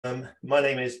My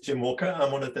name is Jim Walker.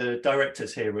 I'm one of the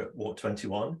directors here at Walk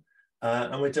 21.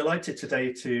 And we're delighted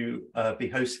today to be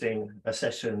hosting a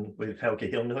session with Helge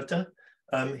Hillnhutter.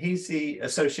 He's the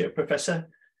Associate Professor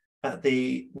at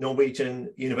the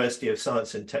Norwegian University of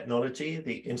Science and Technology,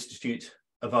 the Institute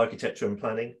of Architecture and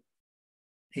Planning.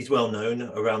 He's well known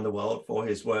around the world for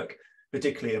his work,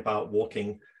 particularly about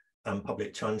walking and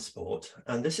public transport.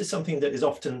 And this is something that is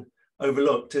often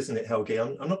overlooked, isn't it, Helge?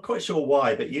 I'm not quite sure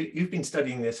why, but you've been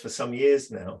studying this for some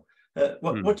years now.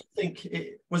 What do you think?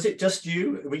 Was it just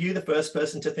you? Were you the first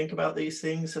person to think about these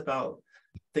things, about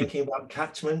thinking about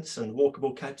catchments and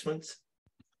walkable catchments?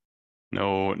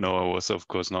 No, I was of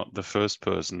course not the first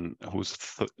person who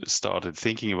started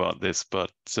thinking about this,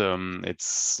 but it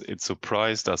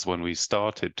surprised us when we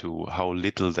started to how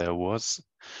little there was.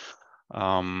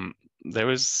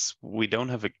 We don't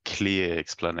have a clear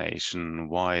explanation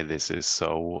why this is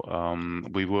so.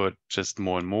 We were just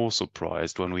more and more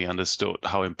surprised when we understood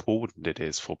how important it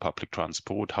is for public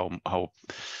transport, how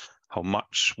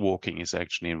much walking is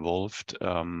actually involved.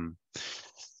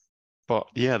 But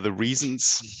yeah, the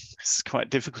reasons, it's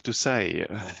quite difficult to say.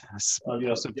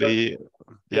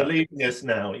 You're leading us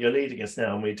now. You're leading us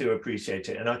now, and we do appreciate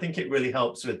it. And I think it really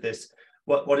helps with this.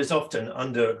 What is often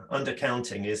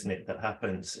undercounting, isn't it, that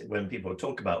happens when people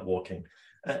talk about walking.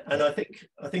 And I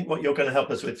think what you're going to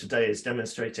help us with today is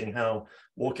demonstrating how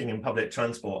walking and public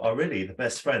transport are really the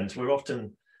best friends. We're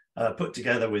often put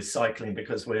together with cycling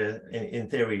because we're, in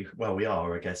theory, well, we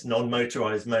are, I guess,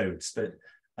 non-motorized modes. But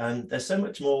there's so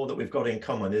much more that we've got in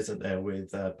common, isn't there,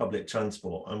 with public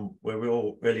transport? And we're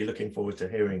all really looking forward to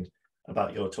hearing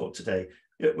about your talk today.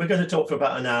 We're going to talk for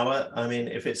about an hour. I mean,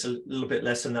 if it's a little bit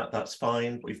less than that, that's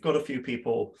fine. We've got a few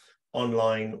people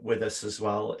online with us as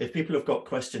well. If people have got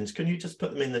questions, can you just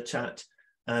put them in the chat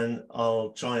and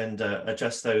I'll try and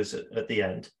address those at the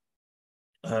end.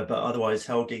 But otherwise,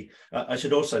 Helge, I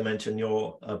should also mention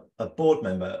you're a board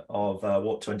member of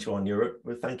Walk 21 Europe.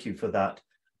 Well, thank you for that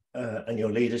and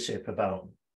your leadership about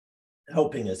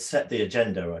helping us set the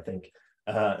agenda, I think.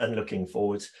 And looking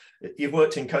forward. You've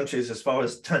worked in countries as far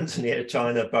as Tanzania,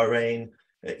 China, Bahrain,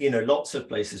 lots of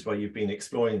places where you've been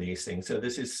exploring these things. So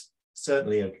this is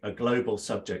certainly a global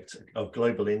subject of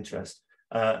global interest.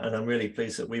 And I'm really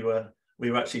pleased that we were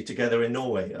actually together in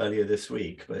Norway earlier this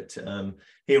week. But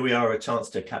here we are, a chance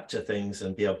to capture things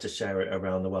and be able to share it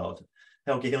around the world.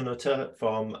 Helge Hillnhutter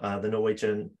from the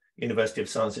Norwegian University of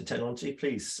Science and Technology,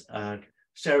 please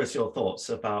share us your thoughts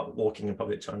about walking and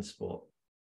public transport.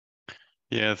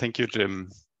 Yeah, thank you, Jim.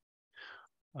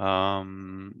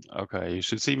 Okay, you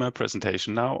should see my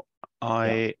presentation now.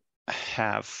 I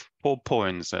have 4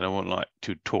 points that I would like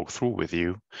to talk through with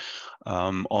you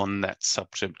on that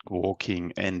subject,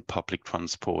 walking and public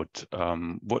transport.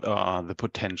 What are the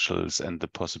potentials and the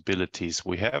possibilities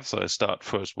we have? So I start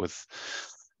first with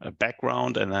a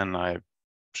background, and then I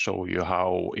show you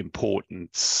how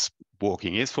important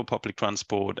walking is for public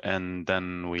transport, and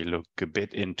then we look a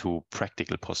bit into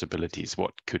practical possibilities.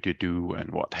 What could you do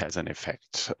and what has an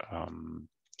effect?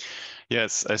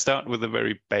 Yes, I start with a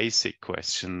very basic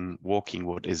question. Walking,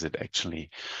 what is it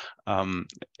actually?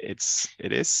 It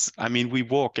is, I mean, we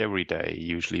walk every day,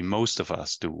 usually most of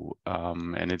us do,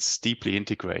 and it's deeply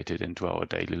integrated into our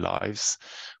daily lives.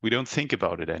 We don't think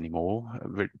about it anymore,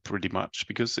 pretty much,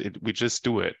 because we just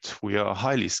do it. We are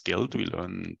highly skilled. We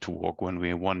learn to walk when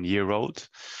we're 1 year old.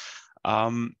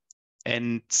 And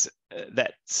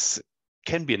that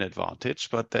can be an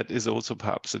advantage, but that is also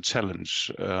perhaps a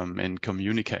challenge in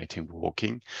communicating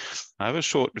walking. I have a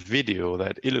short video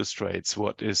that illustrates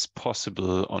what is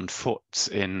possible on foot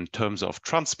in terms of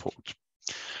transport.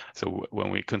 So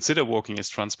when we consider walking as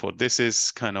transport, this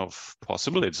is kind of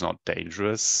possible. It's not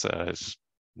dangerous. It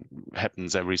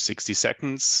happens every 60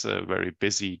 seconds, a very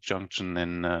busy junction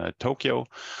in Tokyo.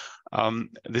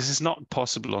 This is not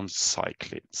possible on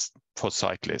cyclists. For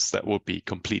cyclists, that would be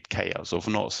complete chaos.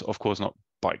 Of course, not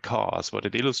by cars, but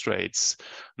it illustrates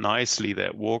nicely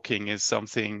that walking is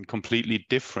something completely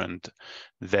different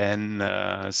than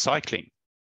cycling,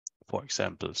 for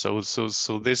example. So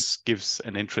this gives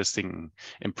an interesting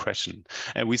impression.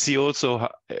 And we see also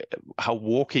how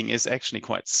walking is actually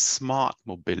quite smart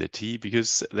mobility,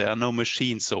 because there are no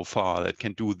machines so far that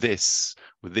can do this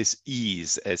with this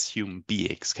ease as human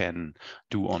beings can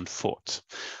do on foot.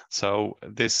 So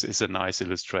this is a nice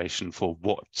illustration for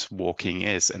what walking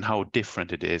is and how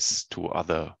different it is to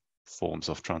other forms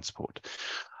of transport.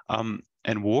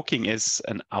 And walking is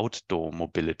an outdoor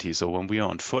mobility. So when we are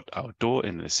on foot outdoor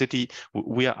in the city,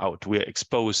 we are out, we are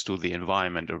exposed to the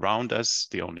environment around us.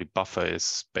 The only buffer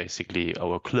is basically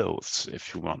our clothes,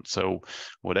 if you want. So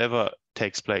whatever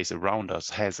takes place around us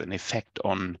has an effect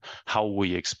on how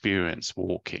we experience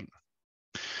walking.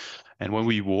 And when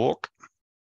we walk,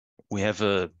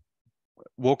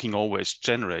 walking always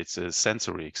generates a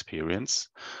sensory experience.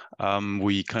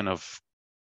 We kind of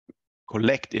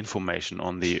collect information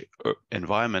on the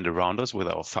environment around us with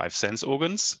our 5 sense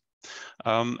organs.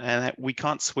 And we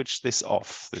can't switch this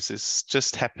off. This is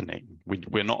just happening.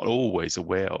 We're not always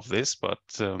aware of this, but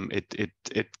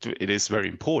it is very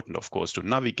important, of course, to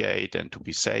navigate and to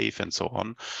be safe and so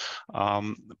on.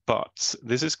 But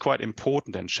this is quite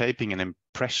important and shaping an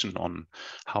impression on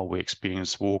how we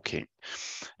experience walking.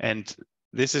 And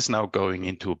this is now going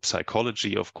into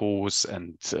psychology, of course,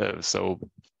 and so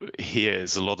here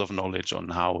is a lot of knowledge on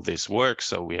how this works.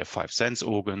 So we have 5 sense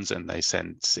organs and they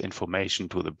send information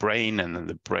to the brain, and then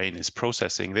the brain is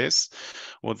processing this.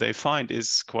 What they find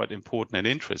is quite important and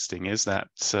interesting is that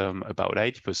about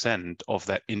 80% of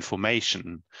that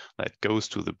information that goes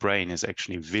to the brain is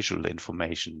actually visual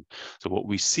information. So what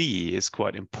we see is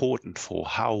quite important for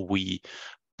how we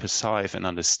perceive and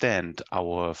understand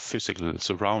our physical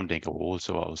surrounding, or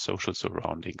also our social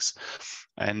surroundings.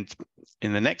 And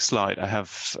in the next slide, I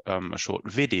have a short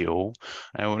video.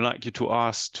 I would like you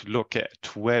to look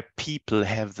at where people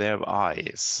have their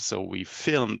eyes. So we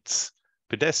filmed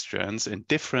pedestrians in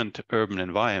different urban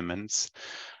environments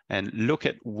and look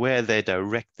at where they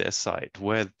direct their sight.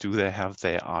 Where do they have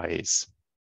their eyes?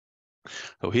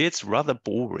 So here it's rather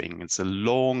boring. It's a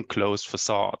long closed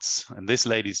facades. And this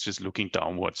lady's just looking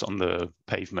downwards on the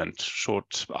pavement,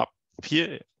 short up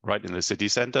here, right in the city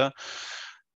center.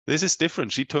 This is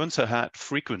different. She turns her head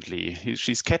frequently.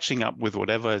 She's catching up with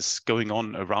whatever is going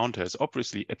on around her. It's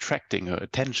obviously attracting her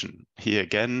attention. Here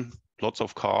again, lots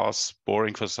of cars,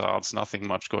 boring facades, nothing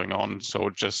much going on. So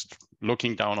just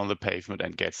looking down on the pavement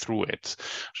and get through it.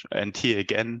 And here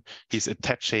again, he's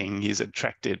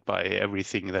attracted by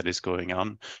everything that is going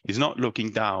on. He's not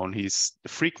looking down, he's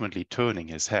frequently turning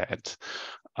his head.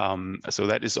 So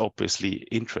that is obviously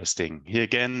interesting. Here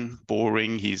again,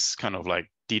 boring, he's kind of like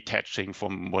detaching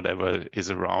from whatever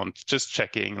is around, just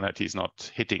checking that he's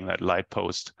not hitting that light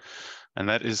post. And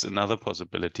that is another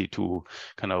possibility to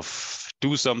kind of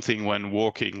do something when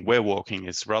walking, where walking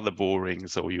is rather boring.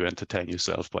 So you entertain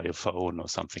yourself by your phone or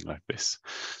something like this.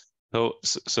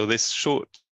 So this short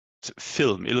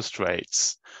film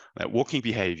illustrates that walking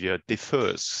behavior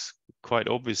differs quite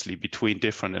obviously between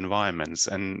different environments,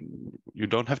 and you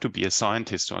don't have to be a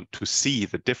scientist to see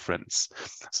the difference.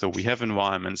 So we have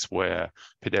environments where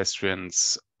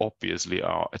pedestrians obviously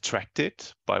are attracted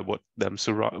by what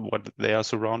they are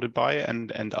surrounded by,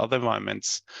 and other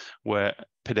environments where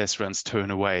pedestrians turn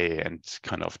away and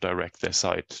kind of direct their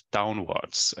sight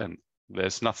downwards, and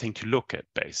there's nothing to look at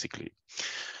basically.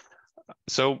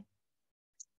 So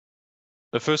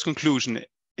the first conclusion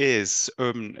is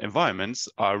urban environments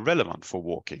are relevant for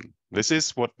walking. This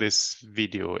is what this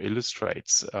video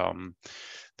illustrates.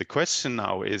 The question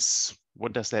now is,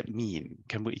 what does that mean?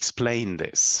 Can we explain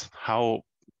this? How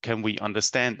can we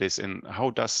understand this, and how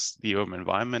does the urban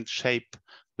environment shape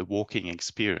the walking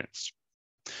experience?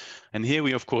 And here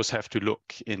we, of course, have to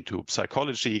look into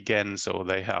psychology again. So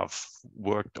they have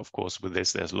worked, of course, with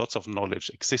this. There's lots of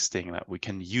knowledge existing that we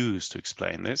can use to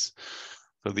explain this.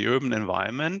 So the urban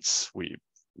environment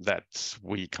that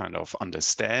we kind of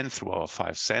understand through our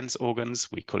 5 sense organs,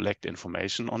 we collect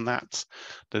information on that.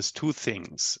 There's 2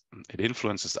 things. It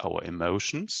influences our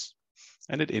emotions,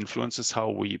 and it influences how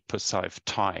we perceive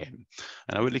time.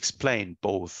 And I will explain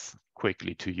both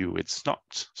quickly to you. It's not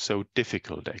so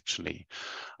difficult, actually.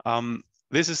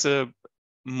 This is a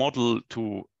model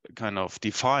to kind of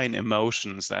define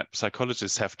emotions that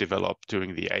psychologists have developed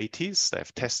during the 80s.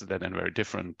 They've tested that in very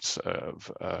different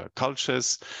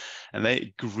cultures, and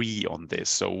they agree on this.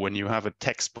 So when you have a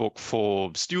textbook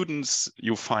for students,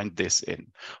 you find this in.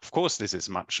 Of course, this is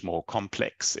much more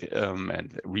complex,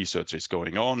 and research is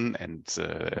going on, and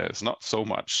it's not so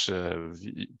much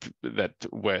that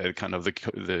where kind of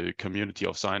the community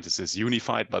of scientists is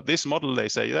unified, but this model, they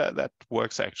say, that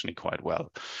works actually quite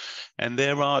well. And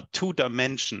there are 2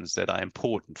 dimensions that are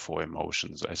important for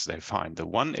emotions, as they find. The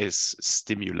one is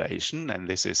stimulation, and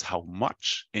this is how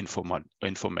much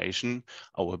information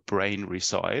our brain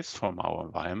receives from our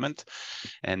environment.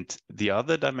 And the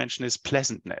other dimension is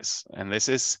pleasantness, and this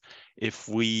is if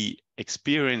we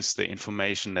experience the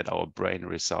information that our brain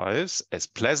receives as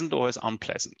pleasant or as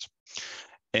unpleasant.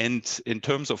 And in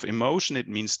terms of emotion, it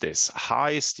means this: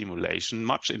 high stimulation,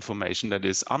 much information that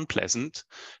is unpleasant.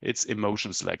 It's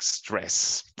emotions like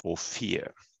stress or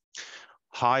fear.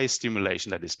 High stimulation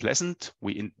that is pleasant,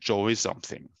 we enjoy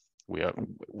something.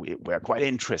 We're quite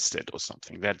interested or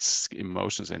something. That's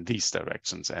emotions in these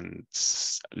directions. And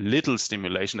little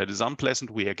stimulation that is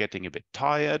unpleasant, we are getting a bit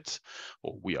tired,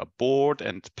 or we are bored.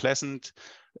 And pleasant,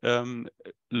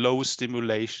 low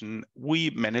stimulation, we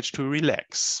manage to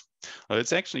relax. Well,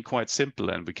 it's actually quite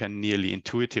simple, and we can nearly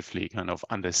intuitively kind of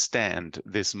understand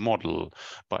this model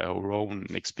by our own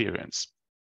experience.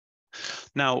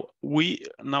 Now, we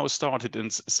now started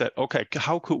and said, okay,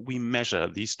 how could we measure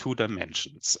these two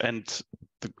dimensions? And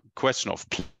the question of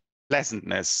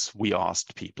pleasantness, we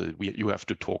asked people. You have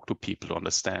to talk to people to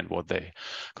understand what they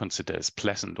consider as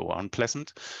pleasant or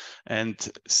unpleasant. And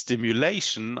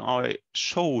stimulation, I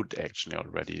showed actually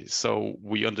already. So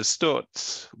we understood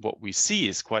what we see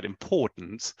is quite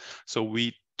important. So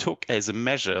we took as a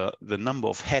measure the number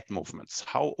of head movements.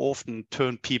 How often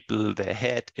turn people their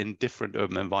head in different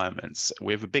urban environments?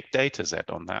 We have a big data set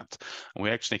on that. And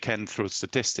we actually can, through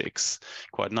statistics,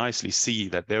 quite nicely see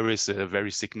that there is a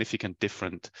very significant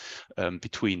difference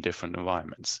between different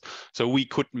environments. So we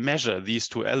could measure these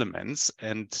two elements,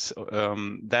 and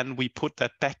then we put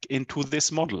that back into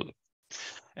this model.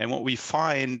 And what we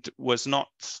find was not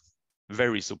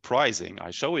very surprising.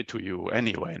 I show it to you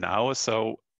anyway now.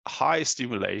 So high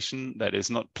stimulation that is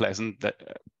not pleasant,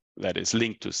 that is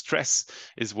linked to stress,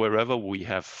 is wherever we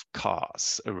have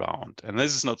cars around. And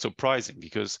this is not surprising,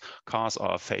 because cars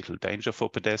are a fatal danger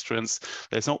for pedestrians.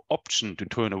 There's no option to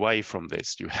turn away from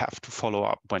this. You have to follow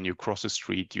up when you cross a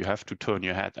street. You have to turn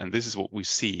your head. And this is what we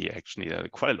see, actually. There are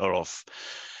quite a lot of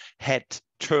head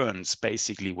turns,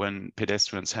 basically, when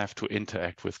pedestrians have to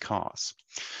interact with cars.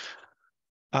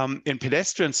 In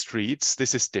pedestrian streets,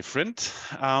 this is different.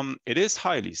 It is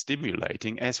highly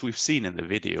stimulating, as we've seen in the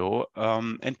video.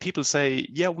 And people say,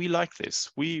 yeah, we like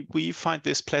this. We find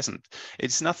this pleasant.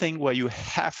 It's nothing where you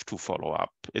have to follow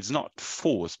up. It's not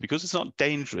forced, because it's not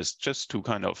dangerous just to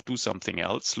kind of do something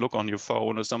else, look on your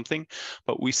phone or something.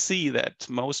 But we see that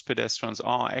most pedestrians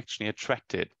are actually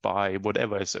attracted by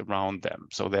whatever is around them.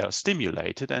 So they are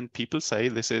stimulated, and people say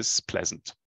this is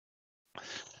pleasant.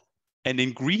 And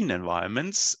in green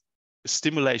environments,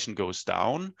 stimulation goes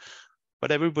down,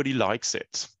 but everybody likes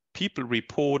it. People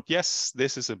report, yes,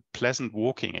 this is a pleasant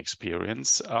walking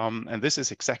experience. And this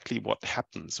is exactly what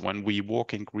happens when we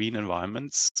walk in green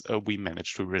environments. We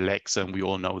manage to relax, and we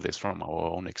all know this from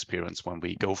our own experience. When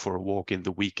we go for a walk in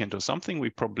the weekend or something, we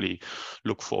probably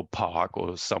look for a park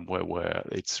or somewhere where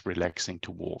it's relaxing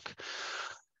to walk.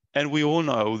 And we all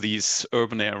know these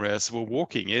urban areas where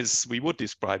walking is, we would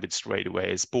describe it straight away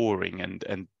as boring.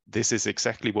 And this is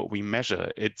exactly what we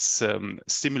measure. It's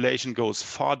stimulation goes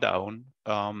far down,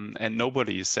 and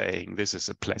nobody is saying this is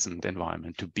a pleasant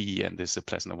environment to be and this is a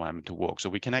pleasant environment to walk. So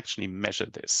we can actually measure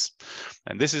this.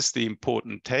 And this is the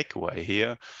important takeaway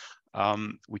here.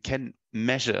 We can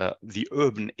measure the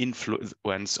urban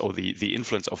influence, or the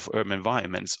influence of urban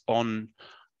environments on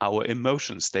our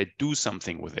emotions. They do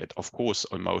something with it. Of course,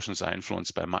 emotions are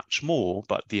influenced by much more,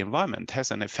 but the environment has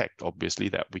an effect, obviously,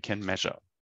 that we can measure.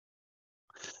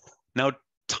 Now,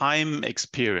 time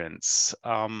experience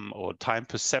or time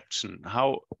perception,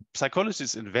 how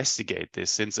psychologists investigate this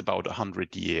since about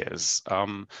 100 years.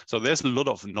 So there's a lot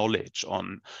of knowledge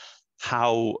on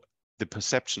how the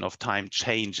perception of time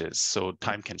changes. So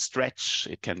time can stretch,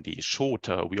 it can be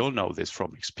shorter. We all know this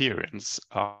from experience.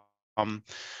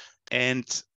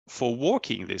 And for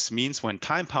walking, this means when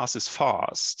time passes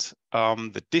fast,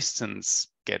 the distance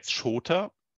gets shorter,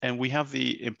 and we have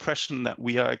the impression that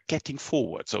we are getting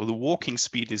forward. So the walking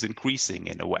speed is increasing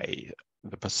in a way,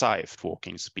 the perceived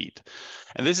walking speed.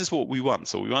 And this is what we want.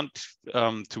 So we want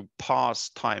to pass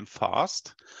time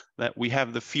fast, that we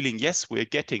have the feeling, yes, we're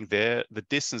getting there. The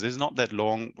distance is not that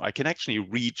long. I can actually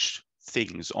reach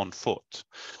things on foot.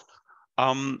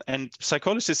 And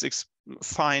psychologists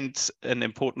find an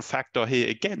important factor here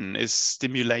again is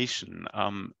stimulation.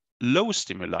 Low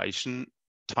stimulation,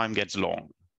 time gets long,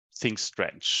 things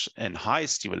stretch, and high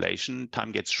stimulation,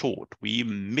 time gets short. We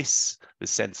miss the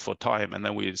sense for time, and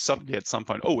then we suddenly at some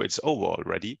point, oh, it's over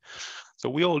already. So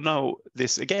we all know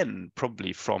this again,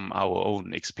 probably from our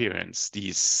own experience,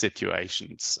 these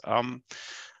situations.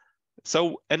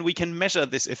 And we can measure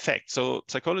this effect. So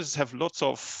psychologists have lots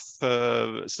of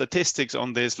statistics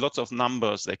on this, lots of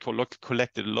numbers. They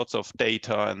collected lots of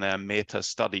data, and there are meta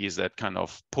studies that kind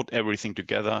of put everything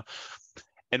together.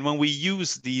 And when we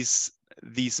use these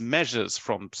these measures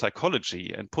from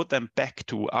psychology and put them back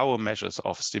to our measures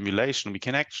of stimulation, we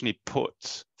can actually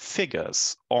put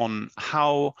figures on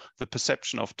how the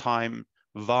perception of time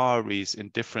varies in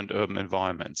different urban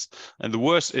environments. And the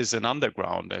worst is in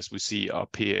underground, as we see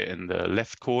up here in the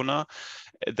left corner,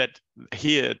 that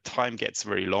here time gets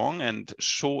very long, and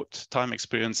short time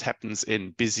experience happens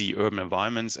in busy urban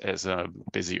environments, as a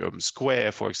busy urban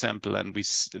square, for example. And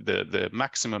the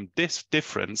maximum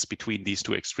difference between these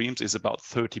two extremes is about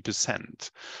 30%. So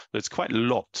it's quite a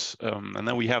lot. And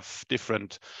then we have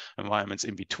different environments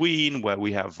in between where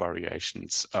we have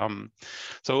variations.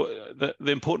 So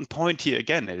the important point here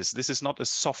again is this is not a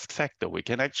soft factor. We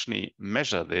can actually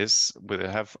measure this with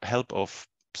the help of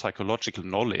psychological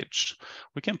knowledge.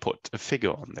 We can put a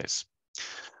figure on this.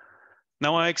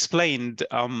 Now, I explained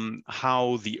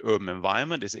how the urban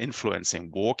environment is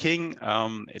influencing walking.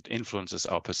 It influences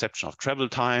our perception of travel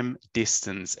time,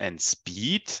 distance, and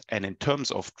speed. And in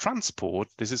terms of transport,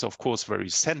 this is, of course, very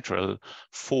central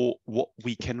for what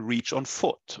we can reach on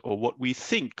foot, or what we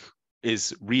think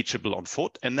is reachable on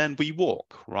foot, and then we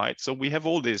walk, right? So we have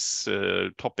all these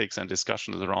topics and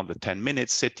discussions around the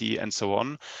 10-minute city and so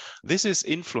on. This is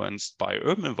influenced by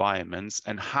urban environments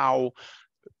and how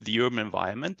the urban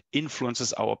environment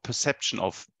influences our perception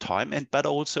of time, but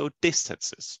also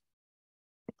distances.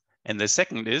 And the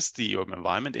second is the urban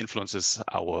environment influences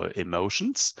our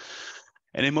emotions.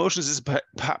 And emotions is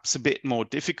perhaps a bit more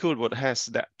difficult. What has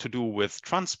that to do with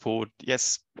transport?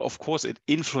 Yes, of course, it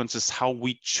influences how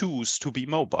we choose to be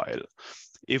mobile.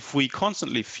 If we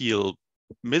constantly feel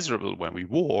miserable when we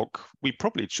walk, we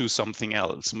probably choose something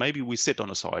else. Maybe we sit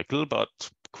on a cycle, but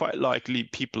quite likely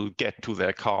people get to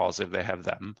their cars if they have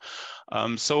them.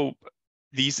 So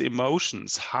these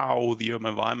emotions, how the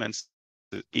urban environments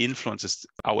influences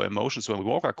our emotions when we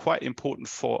walk, are quite important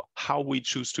for how we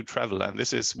choose to travel. And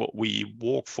this is what we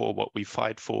walk for, what we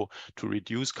fight for. To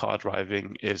reduce car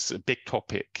driving is a big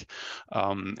topic,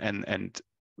 and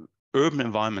urban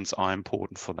environments are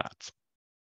important for that.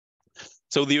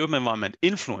 So the urban environment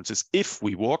influences if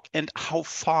we walk and how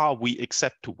far we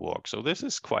accept to walk. So this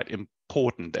is quite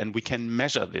important, and we can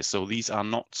measure this. So these are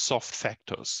not soft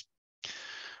factors.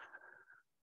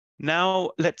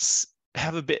 Now let's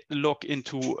have a bit look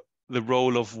into the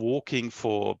role of walking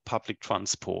for public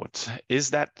transport. Is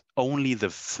that only the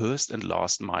first and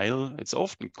last mile? It's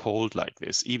often called like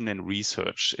this, even in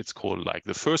research, it's called like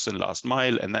the first and last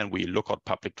mile, and then we look at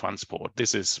public transport.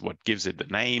 This is what gives it the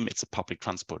name. It's a public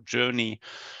transport journey.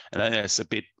 And then there's a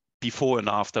bit before and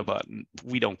after, but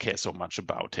we don't care so much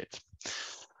about it.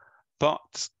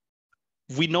 But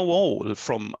we know all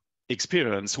from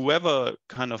experience, whoever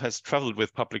kind of has traveled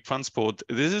with public transport,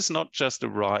 this is not just a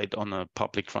ride on a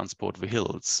public transport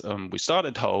vehicles. We start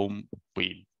at home,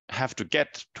 we have to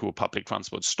get to a public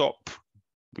transport stop.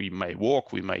 We may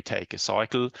walk, we may take a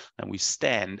cycle, and we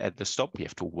stand at the stop. We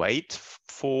have to wait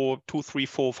for 2, 3,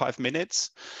 4, 5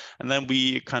 minutes. And then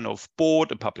we kind of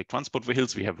board a public transport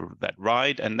vehicles. We have that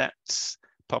ride, and that's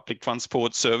public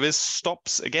transport service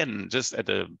stops again, just at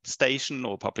a station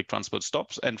or public transport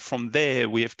stops. And from there,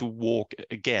 we have to walk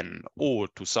again, or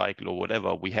to cycle, or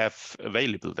whatever we have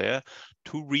available there,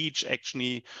 to reach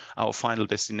actually our final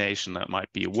destination. That might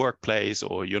be a workplace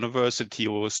or a university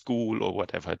or a school or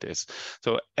whatever it is.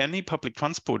 So any public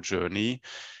transport journey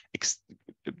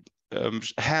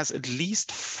has at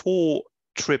least 4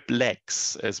 trip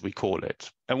legs, as we call it.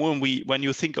 And when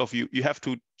you think of you have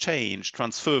to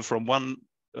transfer from one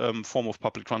form of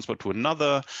public transport to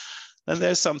another, then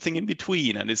there's something in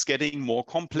between, and it's getting more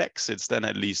complex. It's then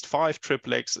at least 5 trip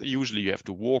legs. Usually you have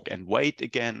to walk and wait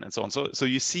again, and so on. So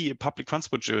you see a public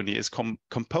transport journey is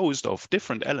composed of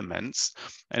different elements,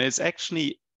 and it's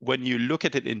actually, when you look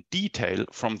at it in detail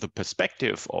from the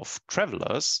perspective of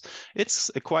travelers, it's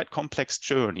a quite complex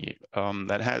journey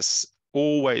that has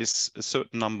always a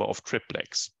certain number of trip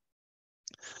legs.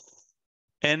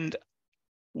 And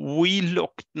we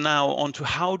looked now onto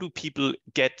how do people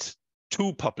get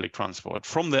to public transport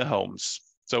from their homes.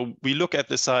 So we look at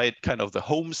the side, kind of the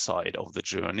home side of the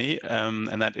journey,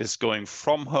 and that is going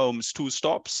from homes to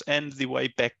stops and the way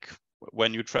back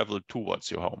when you travel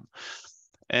towards your home.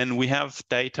 And we have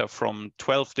data from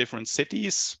 12 different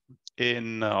cities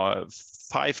in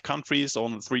 5 countries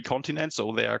on 3 continents,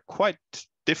 so they are quite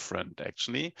different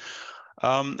actually.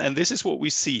 And this is what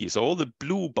we see. So all the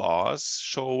blue bars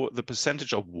show the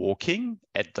percentage of walking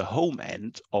at the home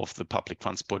end of the public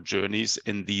transport journeys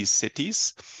in these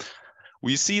cities.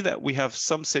 We see that we have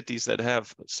some cities that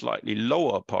have slightly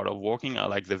lower part of walking,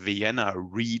 like the Vienna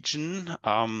region.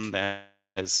 They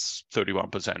has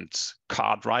 31%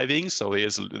 car driving. So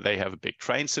they have a big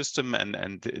train system,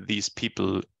 and these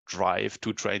people drive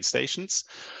to train stations.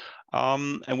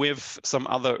 And we have some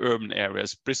other urban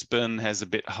areas. Brisbane has a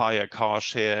bit higher car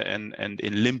share, and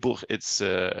in Limburg, it's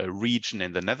a region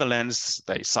in the Netherlands.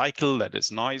 They cycle, that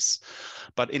is nice.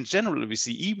 But in general, we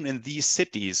see even in these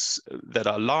cities that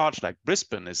are large, like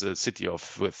Brisbane is a city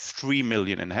with 3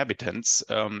 million inhabitants,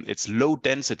 it's low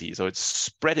density, so it's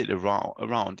spread it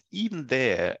around. Even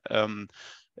there,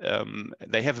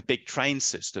 they have a big train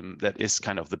system that is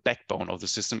kind of the backbone of the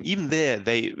system. Even there,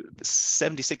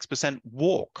 76%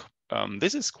 walk.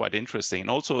 This is quite interesting. And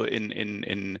also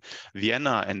in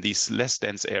Vienna and these less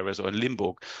dense areas, or in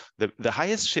Limburg, the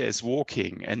highest share is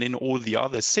walking. And in all the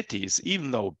other cities,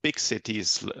 even though big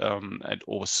cities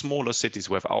or smaller cities,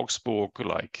 we have Augsburg,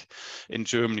 like in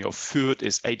Germany, or Fürth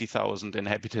is 80,000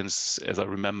 inhabitants, as I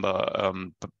remember,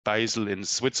 Basel in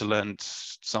Switzerland,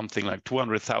 something like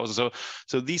 200,000.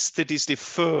 So these cities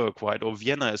differ quite, or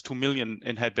Vienna has 2 million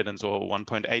inhabitants, or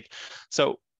 1.8.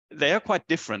 So they are quite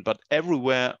different, but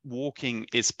everywhere walking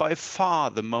is by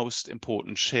far the most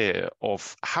important share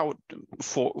of how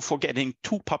for getting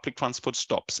to public transport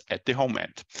stops at the home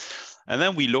end. And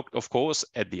then we looked, of course,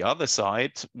 at the other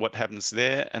side, what happens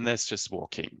there, and that's just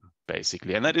walking,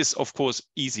 basically. And that is, of course,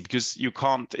 easy because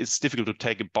it's difficult to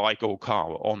take a bike or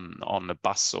car on a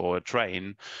bus or a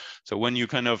train. So when you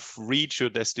kind of reach your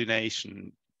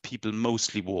destination, people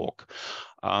mostly walk.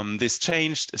 This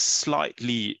changed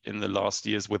slightly in the last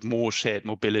years with more shared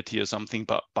mobility or something,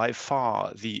 but by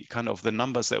far the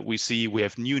numbers that we see, we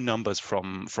have new numbers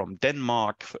from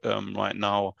Denmark right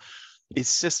now.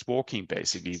 It's just walking,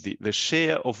 basically. The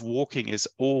share of walking is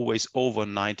always over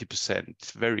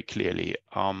 90%, very clearly.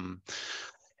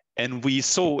 And we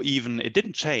saw even, it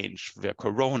didn't change via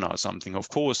Corona or something. Of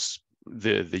course,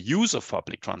 the use of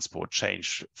public transport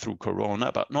changed through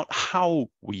Corona, but not how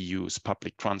we use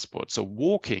public transport. So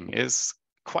walking is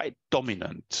quite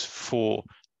dominant for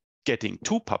getting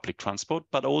to public transport,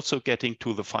 but also getting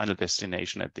to the final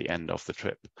destination at the end of the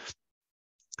trip.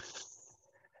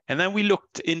 And then we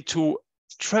looked into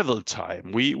travel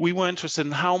time. We were interested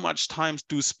in how much time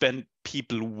do spend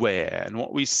people where, and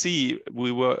what we see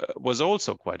was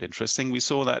also quite interesting. We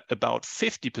saw that about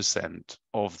 50%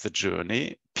 of the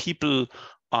journey, people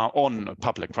are on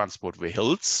public transport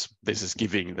vehicles. This is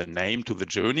giving the name to the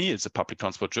journey. It's a public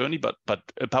transport journey, but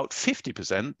about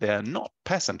 50%, they're not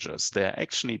passengers. They're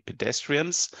actually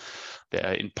pedestrians.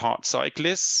 They're in part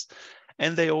cyclists,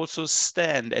 and they also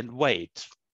stand and wait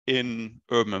in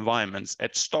urban environments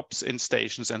at stops in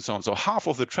stations and so on. So half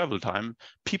of the travel time,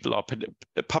 people are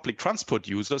public transport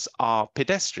users are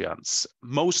pedestrians,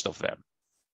 most of them.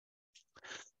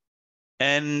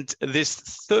 And this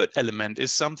third element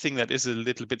is something that is a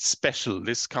little bit special.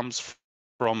 This comes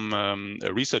from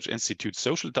a research institute,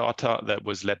 Social Data, that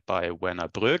was led by Werner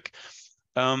Bröck.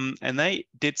 And they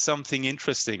did something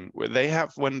interesting.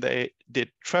 When they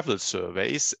did travel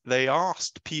surveys, they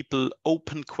asked people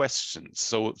open questions.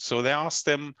 So they asked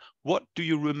them, what do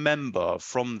you remember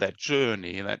from that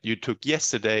journey that you took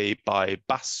yesterday by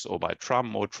bus or by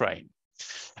tram or train?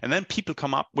 And then people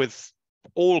come up with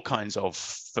all kinds of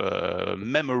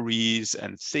memories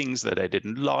and things that they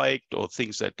didn't like, or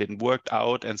things that didn't work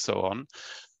out, and so on.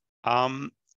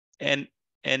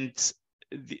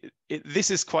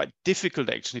 This is quite difficult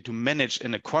actually to manage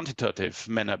in a quantitative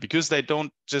manner, because they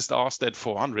don't just ask that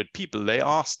 400 people. They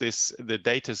ask the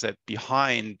data set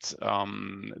behind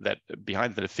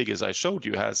the figures I showed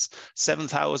you has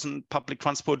 7,000 public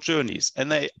transport journeys, and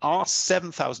they ask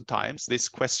 7,000 times this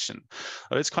question.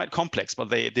 It's quite complex, but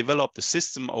they developed a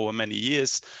system over many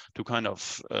years to kind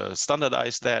of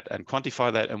standardize that and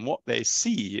quantify that. And what they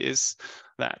see is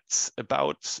that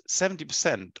about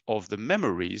 70% of the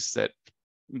memories that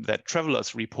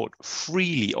travelers report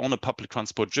freely on a public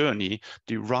transport journey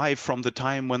derive from the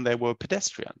time when they were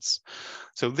pedestrians.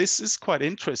 So this is quite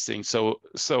interesting. So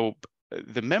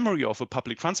the memory of a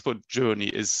public transport journey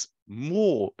is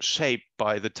more shaped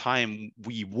by the time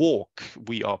we walk,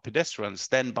 we are pedestrians,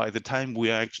 than by the time we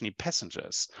are actually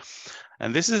passengers.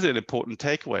 And this is an important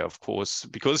takeaway, of course,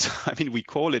 because we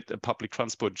call it a public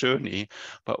transport journey,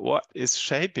 but what is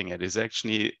shaping it is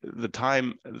actually the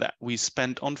time that we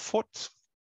spend on foot.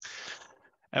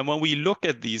 And when we look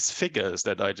at these figures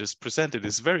that I just presented,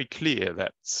 it's very clear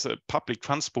that public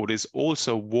transport is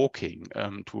also walking,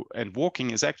 and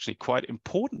walking is actually quite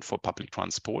important for public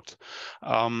transport.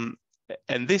 And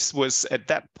this was, at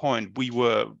that point, we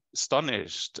were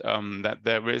astonished that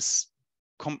there is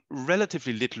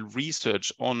relatively little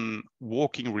research on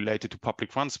walking related to public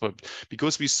transport,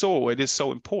 because we saw it is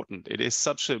so important. It is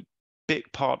such a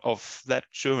big part of that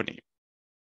journey.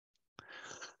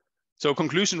 So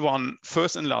conclusion one,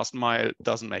 first and last mile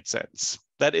doesn't make sense.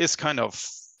 That is kind of,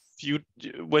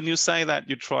 when you say that,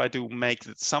 you try to make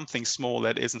something small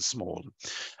that isn't small.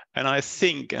 And I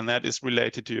think, and that is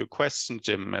related to your question,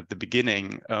 Jim, at the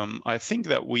beginning, I think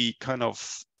that we kind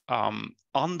of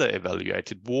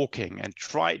under-evaluated walking and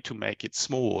tried to make it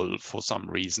small for some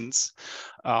reasons.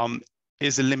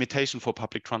 Is a limitation for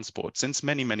public transport since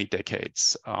many, many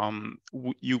decades.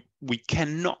 We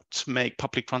cannot make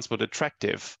public transport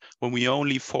attractive when we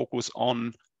only focus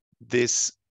on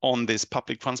this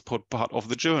public transport part of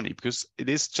the journey, because it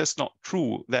is just not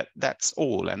true that that's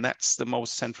all, and that's the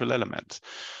most central element.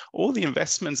 All the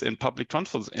investments in public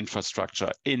transport infrastructure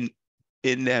in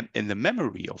the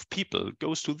memory of people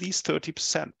goes to these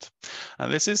 30%.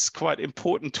 And this is quite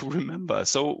important to remember.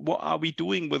 So what are we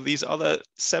doing with these other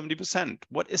 70%?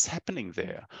 What is happening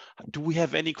there? Do we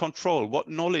have any control? What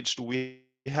knowledge do we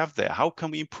have there? How can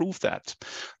we improve that?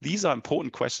 These are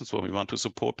important questions when we want to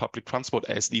support public transport,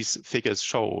 as these figures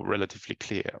show relatively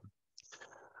clear.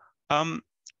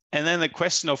 And then the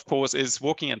question, of course, is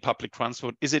walking and public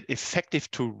transport, is it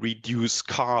effective to reduce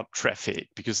car traffic?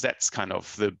 Because that's kind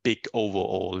of the big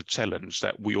overall challenge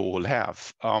that we all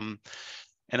have. And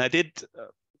I did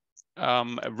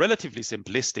a relatively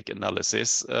simplistic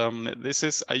analysis.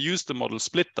 I used the model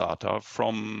split data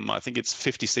from, I think it's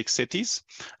 56 cities,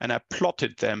 and I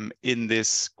plotted them in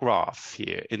this graph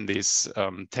here, in this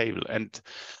table. And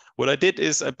what I did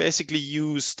is I basically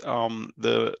used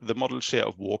the model share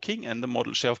of walking and the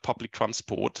model share of public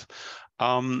transport.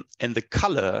 And the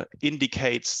color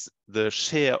indicates the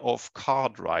share of car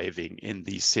driving in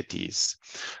these cities.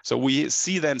 So we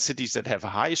see then cities that have a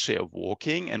high share of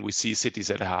walking, and we see cities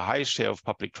that have a high share of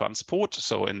public transport.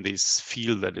 So in this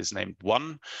field that is named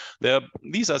 1,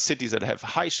 these are cities that have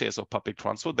high shares of public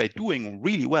transport. They're doing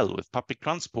really well with public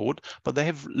transport, but they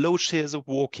have low shares of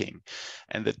walking.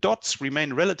 And the dots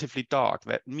remain relatively dark.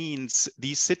 That means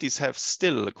these cities have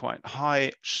still a quite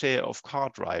high share of car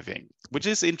driving, which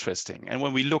is interesting. And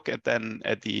when we look at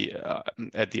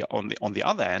on the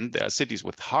other end, there are cities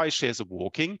with high shares of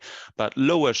walking, but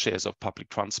lower shares of public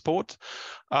transport.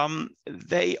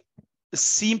 They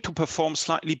seem to perform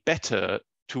slightly better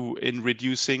in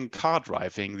reducing car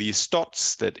driving. These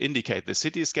dots that indicate the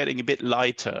city is getting a bit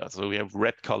lighter. So we have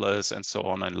red colors and so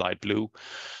on, and light blue.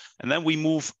 And then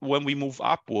when we move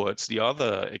upwards, the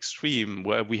other extreme,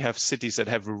 where we have cities that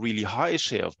have a really high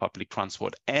share of public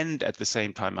transport and at the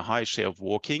same time a high share of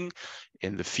walking,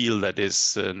 in the field that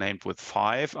is named with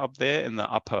 5 up there in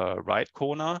the upper right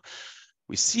corner,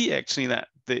 we see actually that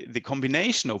the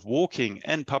combination of walking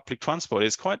and public transport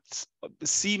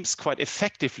seems quite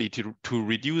effectively to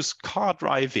reduce car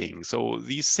driving. So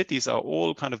these cities are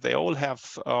all they all have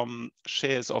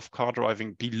shares of car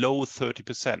driving below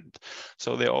 30%.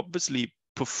 So they obviously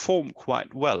perform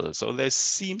quite well. So there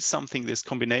seems something, this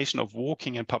combination of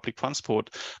walking and public transport,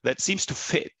 that seems to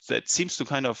fit, that seems to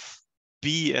kind of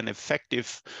be an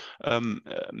effective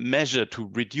measure to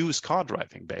reduce car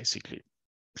driving, basically.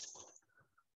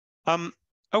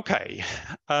 Okay,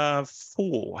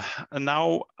 4. And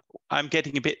now I'm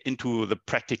getting a bit into the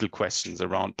practical questions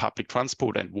around public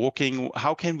transport and walking.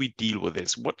 How can we deal with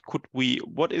this?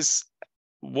 What is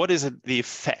the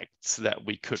effects that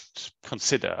we could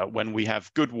consider when we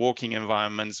have good walking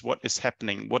environments? What is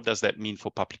happening? What does that mean for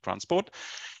public transport?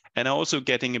 And also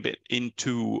getting a bit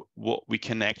into what we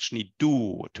can actually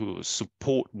do to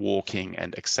support walking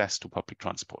and access to public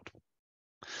transport.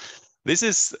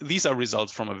 These are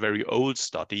results from a very old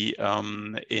study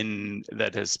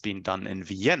that has been done in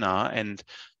Vienna, and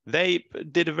they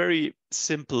did a very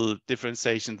simple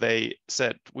differentiation. They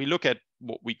said, we look at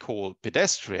what we call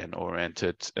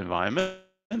pedestrian-oriented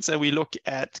environments, and we look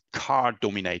at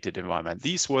car-dominated environment.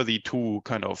 These were the two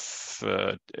kind of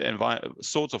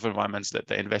sorts of environments that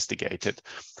they investigated.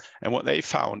 And what they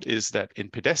found is that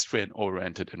in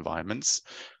pedestrian-oriented environments,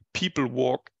 people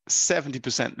walk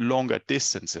 70% longer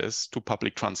distances to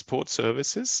public transport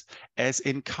services as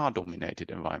in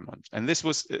car-dominated environments. And this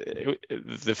was,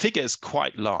 the figure is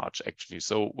quite large, actually.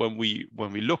 So when we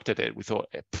looked at it, we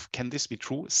thought, can this be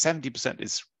true?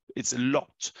 70% it's a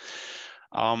lot.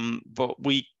 But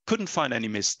we couldn't find any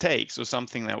mistakes or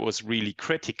something that was really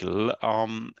critical.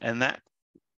 And that,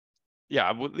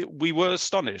 yeah, we were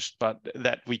astonished, but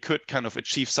that we could kind of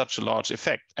achieve such a large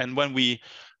effect. And when we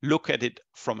look at it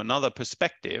from another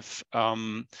perspective,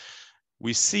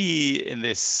 we see in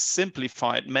this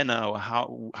simplified manner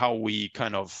how we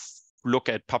kind of look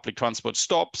at public transport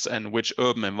stops and which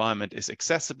urban environment is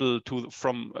accessible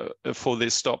for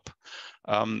this stop.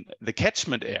 The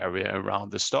catchment area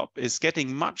around the stop is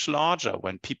getting much larger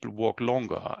when people walk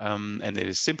longer, and it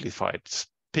is simplified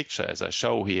picture as I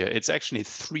show here, it's actually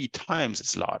 3 times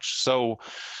as large. So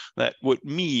that would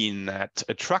mean that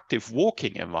attractive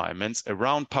walking environments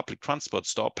around public transport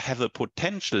stop have a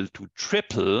potential to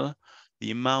triple the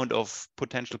amount of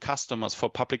potential customers for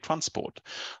public transport.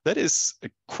 That is a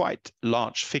quite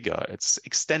large figure. It's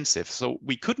extensive. So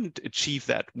we couldn't achieve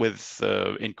that with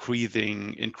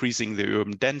increasing the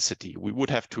urban density. We would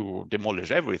have to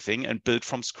demolish everything and build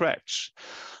from scratch.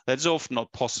 That's often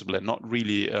not possible and not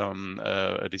really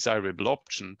a desirable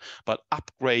option. But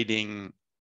upgrading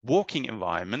walking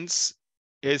environments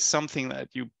is something that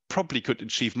you probably could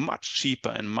achieve much cheaper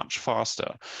and much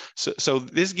faster. So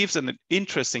this gives an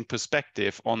interesting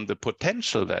perspective on the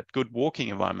potential that good walking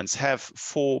environments have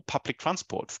for public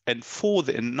transport and for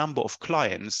the number of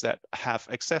clients that have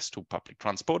access to public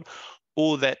transport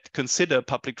or that consider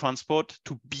public transport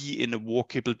to be in a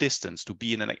walkable distance, to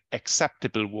be in an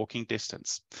acceptable walking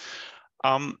distance.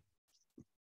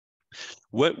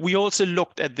 We also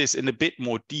looked at this in a bit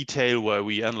more detail where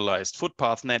we analyzed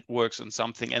footpath networks and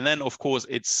something. And then, of course,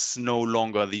 it's no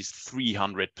longer these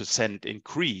 300%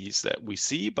 increase that we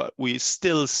see, but we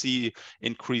still see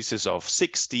increases of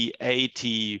 60,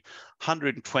 80,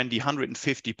 120,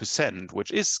 150%,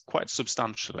 which is quite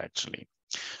substantial, actually.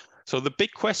 So the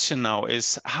big question now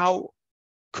is, how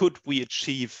could we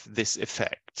achieve this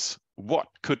effect? What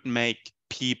could make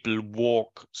people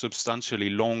walk substantially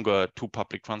longer to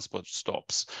public transport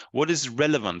stops? What is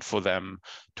relevant for them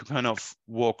to kind of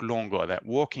walk longer? That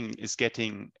walking is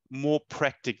getting more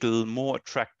practical, more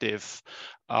attractive,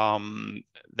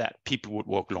 that people would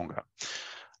walk longer.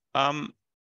 And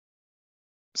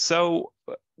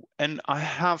I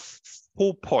have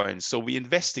 4 points. So we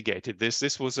investigated this.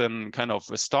 This was kind of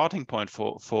a starting point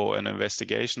for an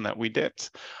investigation that we did.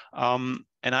 And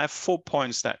I have 4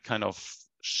 points that kind of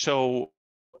show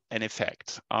an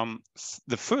effect.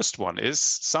 The first one is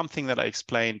something that I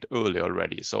explained earlier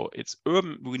already. So it's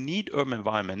urban. We need urban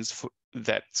environments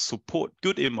that support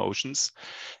good emotions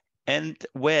and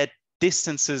where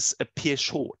distances appear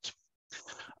short.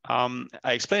 I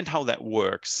explained how that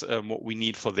works, what we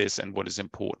need for this and what is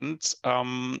important.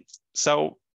 But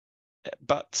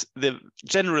the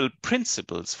general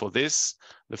principles for this,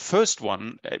 the first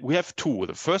one, we have 2.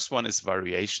 The first one is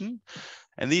variation.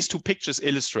 And these 2 pictures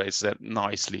illustrates that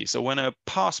nicely. So when I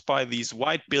pass by these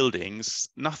white buildings,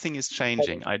 nothing is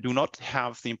changing. I do not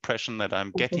have the impression that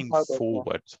I'm getting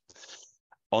forward.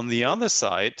 On the other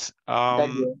side,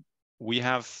 we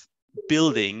have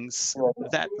buildings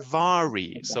that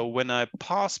vary. So when I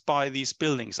pass by these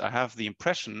buildings, I have the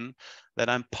impression that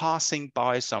I'm passing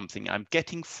by something, I'm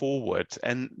getting forward,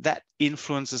 and that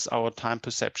influences our time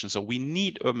perception. So we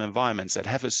need urban environments that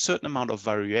have a certain amount of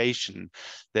variation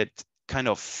that kind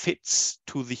of fits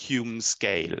to the human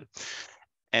scale.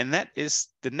 And that is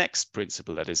the next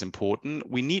principle that is important.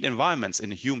 We need environments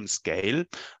in a human scale.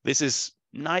 This is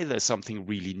neither something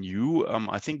really new.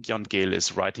 I think Jan Gehl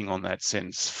is writing on that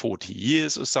since 40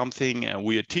 years or something. And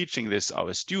we are teaching this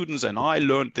our students, and I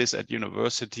learned this at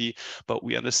university, but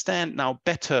we understand now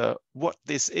better what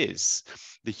this is.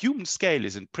 The human scale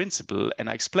is in principle, and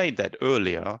I explained that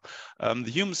earlier, the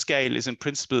human scale is in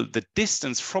principle the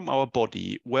distance from our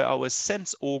body where our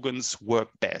sense organs work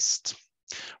best.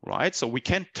 Right, so we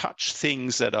can touch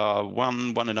things that are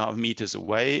 1.5 meters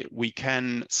away. We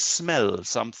can smell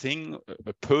something,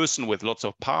 a person with lots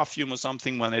of perfume or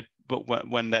something,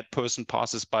 when that person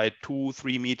passes by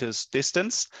 2-3 meters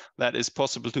distance. That is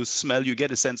possible to smell. You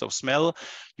get a sense of smell.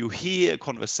 You hear a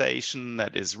conversation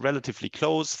that is relatively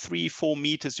close, 3-4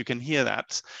 meters. You can hear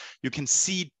that. You can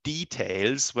see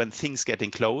details when things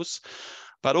getting close.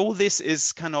 But all this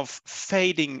is kind of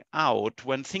fading out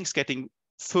when things getting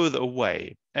further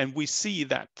away. And we see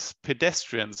that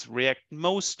pedestrians react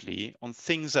mostly on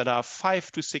things that are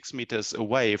 5 to 6 meters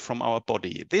away from our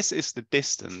body. This is the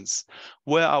distance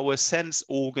where our sense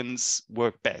organs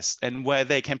work best and where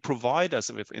they can provide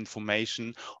us with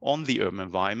information on the urban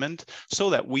environment so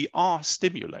that we are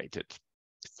stimulated.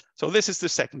 So this is the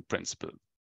second principle.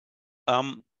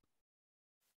 And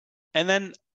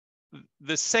then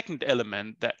the second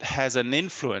element that has an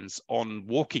influence on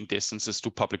walking distances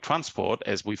to public transport,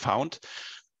 as we found,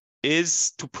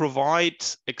 is to provide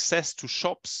access to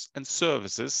shops and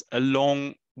services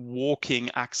along walking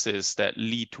axes that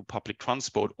lead to public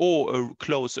transport or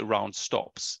close around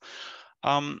stops.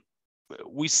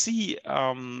 We see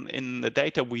in the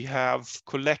data we have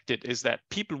collected is that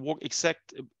people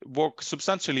walk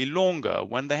substantially longer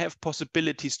when they have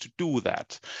possibilities to do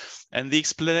that. And the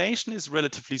explanation is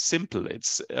relatively simple.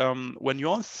 It's when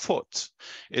you're on foot,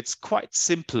 it's quite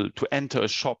simple to enter a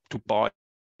shop to buy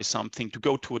something, to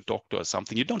go to a doctor or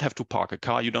something. You don't have to park a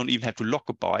car. You don't even have to lock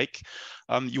a bike.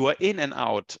 You are in and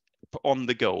out on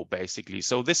the go, basically.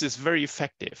 So this is very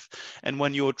effective. And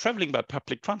when you're traveling by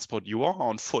public transport, you are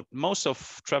on foot. Most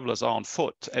of travelers are on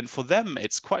foot. And for them,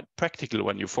 it's quite practical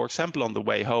when you, for example, on the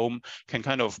way home, can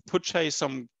kind of purchase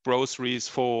some groceries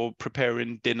for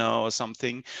preparing dinner or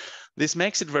something. This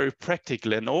makes it very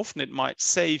practical, and often it might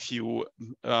save you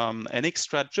an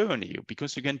extra journey,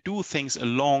 because you can do things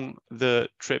along the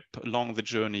trip, along the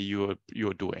journey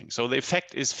you're doing. So the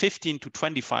effect is 15 to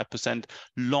 25%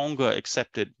 longer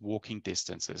accepted walking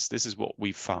distances. This is what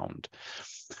we found.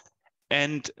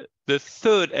 And the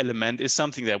third element is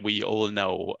something that we all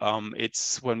know.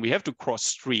 It's when we have to cross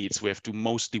streets, we have to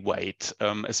mostly wait,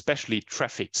 especially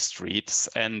traffic streets.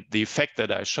 And the effect that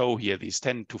I show here, these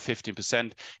 10 to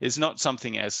 15%, is not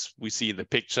something as we see in the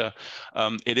picture.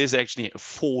 It is actually a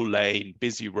 4-lane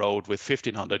busy road with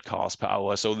 1,500 cars per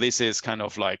hour. So this is kind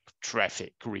of like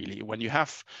traffic, really. When you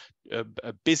have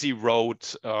a busy road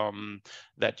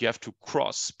that you have to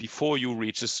cross before you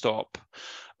reach a stop,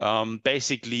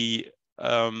 basically,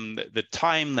 the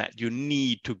time that you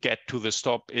need to get to the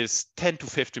stop is 10 to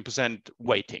 15%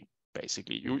 waiting.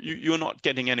 Basically, you're not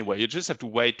getting anywhere. You just have to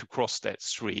wait to cross that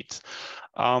street.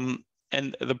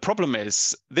 And the problem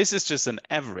is, this is just an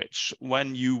average.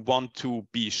 When you want to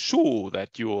be sure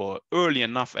that you're early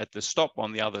enough at the stop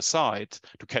on the other side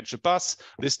to catch a bus,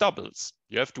 this doubles.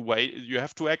 You have to wait. You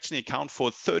have to actually account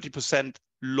for 30%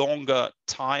 longer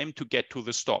time to get to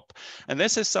the stop. And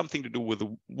this has something to do with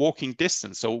the walking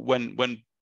distance. So when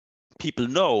people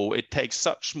know it takes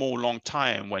such more long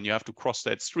time when you have to cross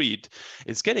that street,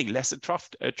 it's getting less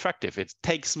attractive. It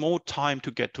takes more time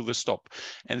to get to the stop.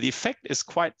 And the effect is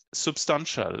quite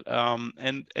substantial,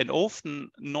 and often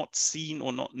not seen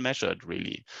or not measured,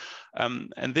 really.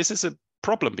 And this is a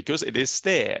problem because it is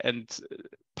there. And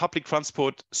public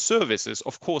transport services,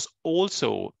 of course,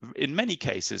 also in many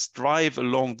cases drive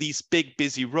along these big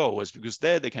busy roads, because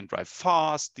there they can drive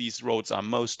fast. These roads are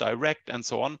most direct and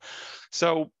so on.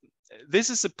 So this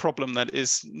is a problem that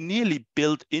is nearly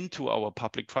built into our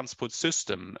public transport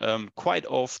system. Quite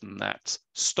often that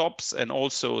stops and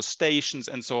also stations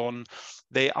and so on,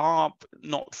 they are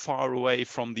not far away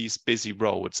from these busy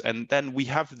roads. And then we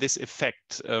have this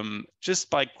effect just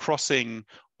by crossing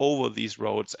over these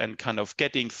roads and kind of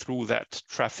getting through that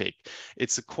traffic.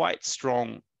 It's a quite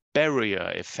strong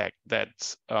barrier effect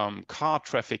that car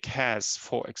traffic has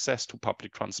for access to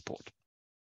public transport.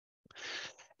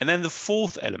 And then the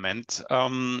fourth element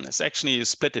is actually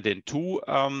split it in two.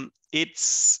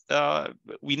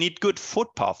 We need good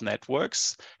footpath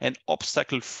networks and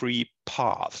obstacle-free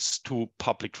paths to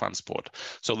public transport.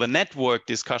 So the network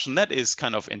discussion, that is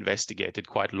kind of investigated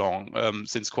quite long,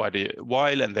 since quite a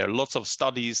while, and there are lots of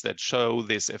studies that show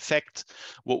this effect.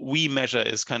 What we measure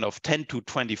is kind of 10 to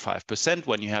 25%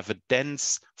 when you have a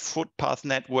dense footpath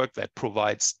network that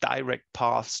provides direct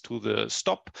paths to the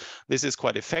stop. This is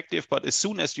quite effective, but as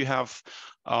soon as you have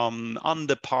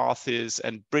underpasses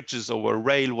and bridges over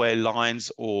railway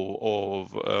lines or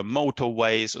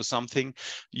motorways or something,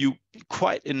 you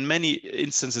quite in many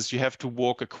instances you have to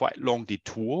walk a quite long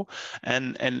detour,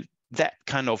 and that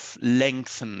kind of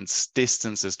lengthens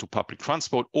distances to public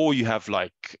transport. Or you have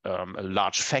like a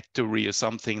large factory or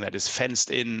something that is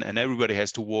fenced in and everybody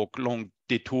has to walk long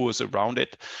detours around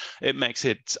it. It makes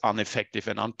it ineffective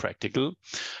and unpractical.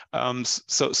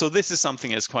 So this is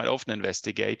something that's quite often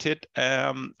investigated.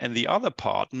 And the other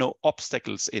part, no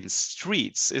obstacles in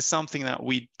streets, is something that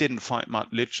we didn't find much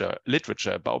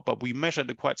literature about, but we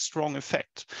measured a quite strong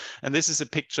effect. And this is a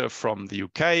picture from the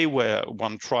UK where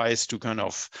one tries to kind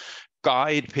of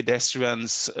guide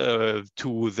pedestrians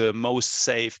to the most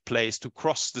safe place to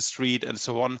cross the street and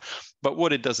so on. But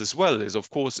what it does as well is, of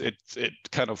course, it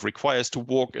kind of requires to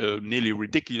walk a nearly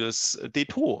ridiculous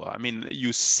detour. I mean,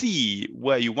 you see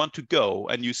where you want to go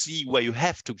and you see where you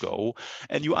have to go,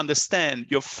 and you understand,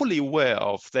 you're fully aware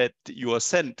of that you are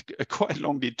sent a quite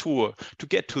long detour to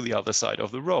get to the other side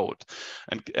of the road.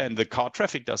 And the car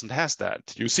traffic doesn't have that.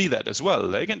 You see that as well.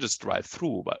 They can just drive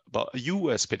through, but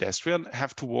you as pedestrian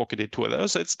have to walk a detour.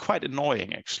 So it's quite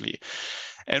annoying, actually.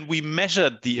 And we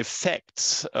measured the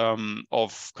effects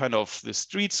of kind of the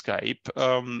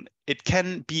streetscape. It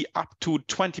can be up to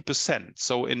 20%.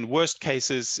 So in worst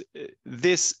cases,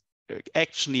 this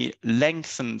actually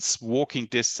lengthens walking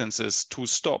distances to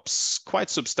stops quite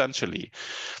substantially.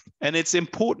 And it's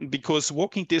important because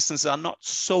walking distances are not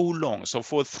so long. So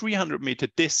for a 300-meter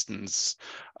distance,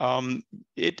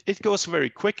 it goes very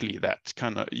quickly that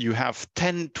kind of you have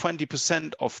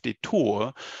 10-20% of the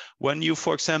tour when you,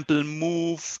 for example,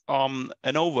 move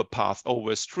an overpath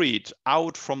over a street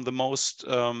out from the most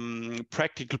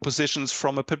practical positions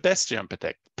from a pedestrian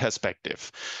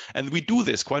perspective. And we do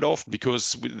this quite often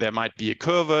because there might be a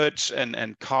curvage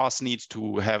and cars need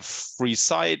to have free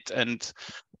sight, and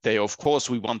they, of course,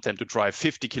 we want them to drive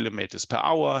 50 kilometers per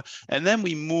hour. And then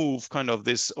we move kind of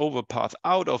this overpath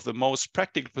out of the most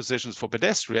practical positions for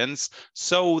pedestrians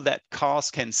so that cars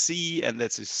can see and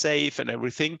that is safe and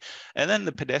everything. And then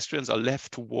the pedestrians are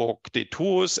left to walk the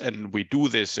tours. And we do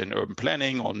this in urban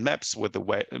planning on maps with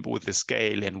the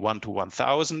scale in 1 to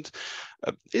 1,000.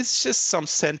 It's just some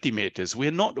centimeters.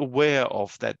 We're not aware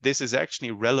of that this is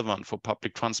actually relevant for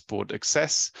public transport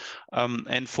access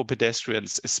and for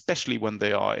pedestrians, especially when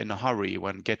they are in a hurry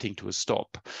when getting to a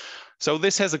stop. So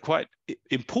this has a quite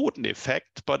important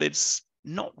effect, but it's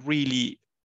not really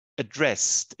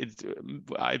addressed.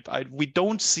 We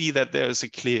don't see that there is a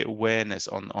clear awareness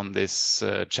on this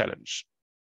challenge.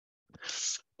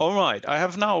 All right, I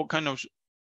have now kind of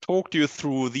talked you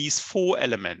through these 4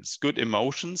 elements: good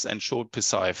emotions and short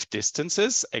perceived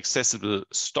distances, accessible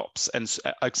shops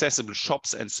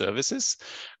and services,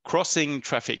 crossing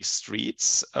traffic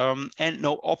streets, and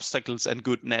no obstacles and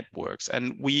good networks.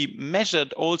 And we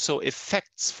measured also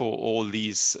effects for all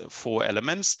these 4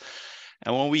 elements.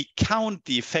 And when we count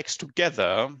the effects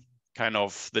together, kind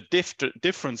of the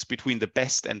difference between the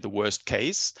best and the worst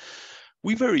case,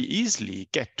 we very easily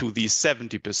get to these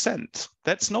 70%.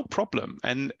 That's no problem.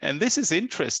 And this is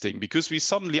interesting because we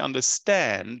suddenly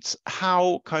understand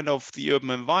how kind of the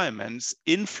urban environments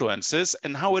influences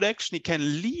and how it actually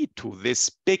can lead to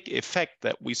this big effect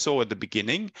that we saw at the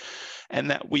beginning and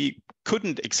that we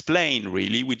couldn't explain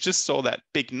really. We just saw that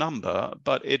big number,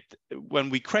 but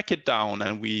when we crack it down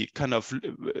and we kind of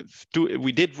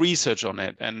we did research on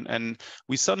it and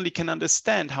we suddenly can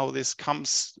understand how this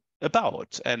comes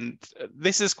about. And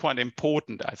this is quite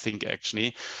important, I think,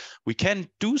 actually. We can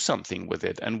do something with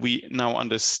it, and we now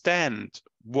understand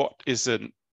what is a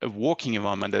walking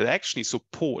environment that actually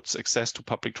supports access to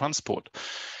public transport.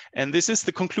 And this is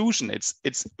the conclusion.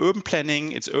 It's urban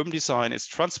planning, it's urban design, it's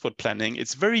transport planning.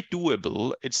 It's very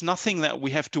doable. It's nothing that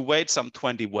we have to wait some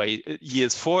 20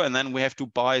 years for, and then we have to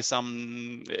buy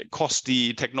some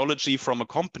costly technology from a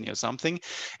company or something.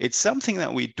 It's something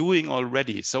that we're doing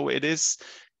already. So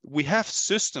we have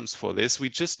systems for this. We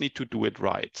just need to do it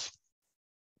right.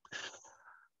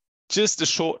 Just a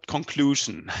short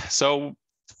conclusion. So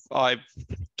I've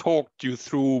talked you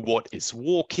through what is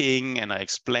walking, and I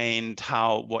explained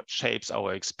what shapes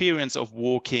our experience of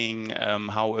walking,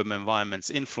 how urban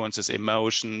environments influences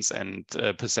emotions and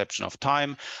perception of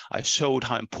time. I showed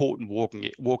how important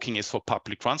walking is for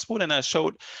public transport, and I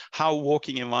showed how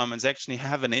walking environments actually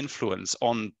have an influence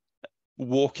on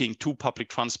walking to public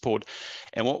transport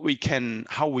and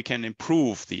how we can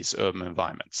improve these urban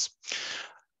environments.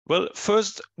 Well,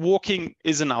 first, walking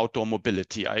is an outdoor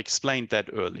mobility. I explained that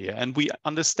earlier, and we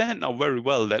understand now very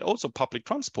well that also public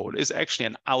transport is actually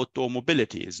an outdoor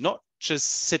mobility. It's not just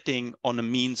sitting on a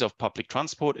means of public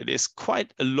transport. It is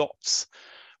quite a lot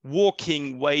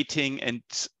walking, waiting, and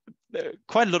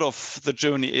quite a lot of the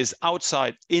journey is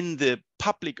outside in the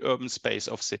public urban space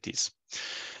of cities.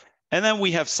 And then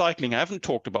we have cycling. I haven't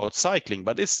talked about cycling,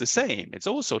 but it's the same. It's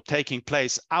also taking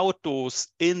place outdoors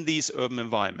in these urban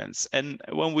environments. And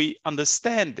when we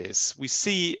understand this, we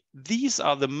see these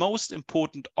are the most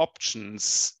important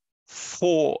options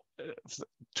for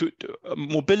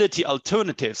mobility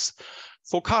alternatives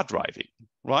for car driving,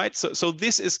 right? So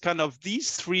this is kind of,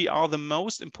 these 3 are the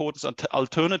most important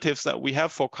alternatives that we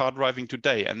have for car driving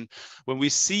today. And when we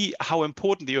see how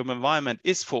important the urban environment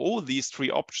is for all these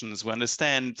 3 options, we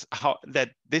understand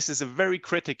that this is a very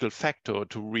critical factor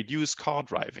to reduce car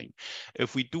driving.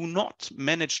 If we do not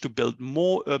manage to build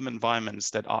more urban environments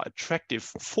that are attractive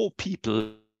for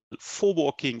people, for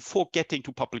walking, for getting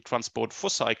to public transport,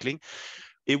 for cycling,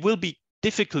 it will be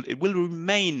difficult. It will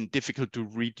remain difficult to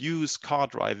reduce car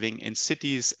driving in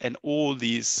cities and all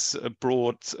these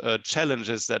broad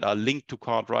challenges that are linked to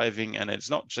car driving. And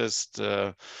it's not just,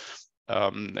 we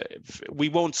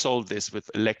won't solve this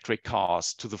with electric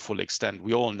cars to the full extent.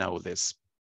 We all know this.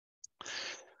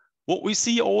 What we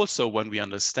see also when we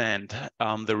understand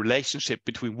the relationship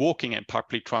between walking and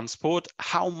public transport,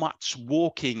 how much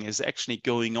walking is actually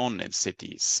going on in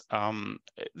cities.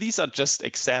 These are just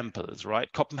examples,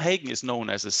 right? Copenhagen is known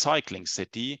as a cycling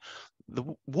city. The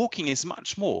walking is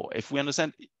much more. If we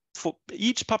understand, for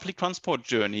each public transport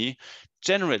journey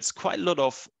generates quite a lot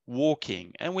of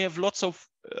walking, and we have lots of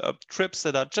trips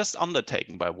that are just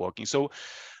undertaken by walking. So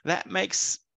that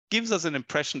makes gives us an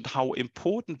impression how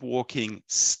important walking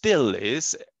still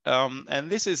is. And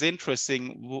this is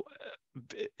interesting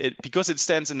because it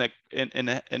stands in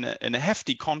a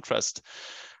hefty contrast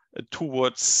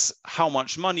towards how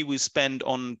much money we spend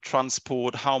on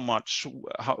transport,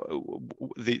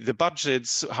 the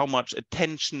budgets, how much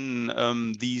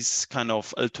attention these kind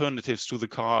of alternatives to the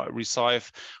car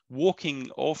receive. Walking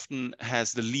often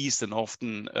has the least, and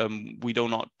often we do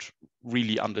not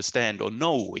really understand or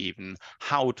know even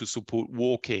how to support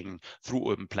walking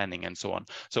through urban planning and so on.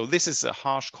 So this is a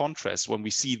harsh contrast when we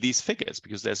see these figures,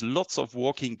 because there's lots of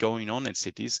walking going on in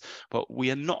cities, but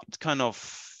we are not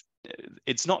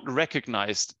it's not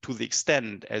recognized to the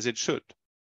extent as it should.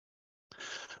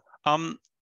 And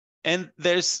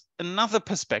there's another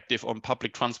perspective on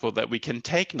public transport that we can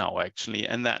take now, actually,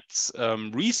 and that's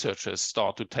researchers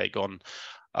start to take on.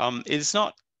 It's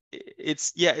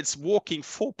walking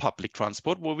for public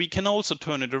transport, where we can also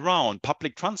turn it around,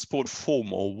 public transport for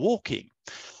more walking.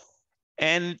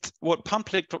 And what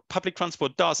public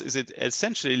transport does is it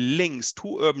essentially links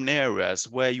to urban areas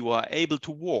where you are able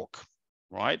to walk.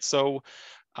 Right, so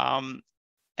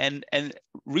and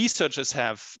researchers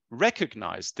have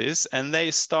recognized this, and they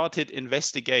started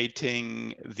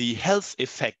investigating the health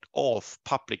effect of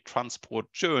public transport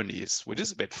journeys, which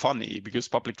is a bit funny because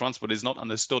public transport is not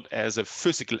understood as a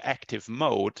physical active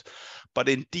mode, but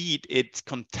indeed it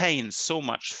contains so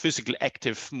much physical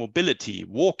active mobility,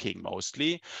 walking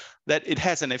mostly, that it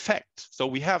has an effect. So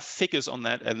we have figures on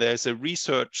that, and there's a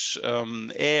research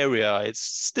area, it's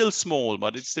still small,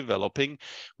 but it's developing,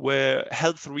 where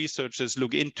health researchers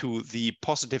look into the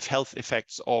positive health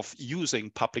effects of using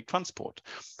public transport.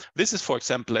 This is, for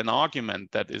example, an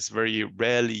argument that is very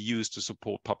rarely used to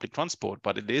support public transport,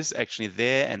 but it is actually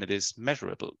there and it is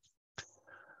measurable.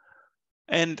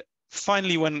 And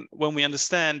finally, when we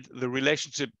understand the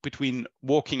relationship between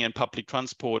walking and public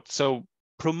transport, so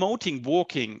promoting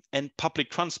walking and public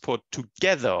transport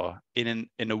together in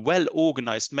a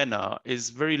well-organized manner is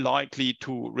very likely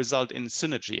to result in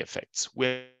synergy effects.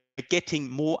 We're getting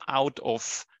more out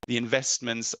of the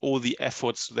investments or the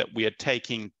efforts that we are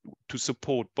taking to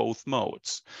support both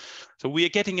modes. So we are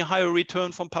getting a higher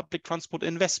return from public transport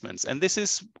investments. And this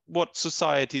is what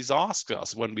societies ask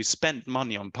us when we spend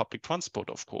money on public transport,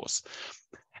 of course.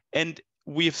 And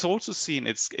we've also seen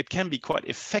it can be quite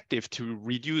effective to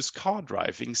reduce car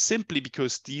driving, simply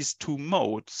because these two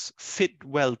modes fit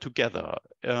well together.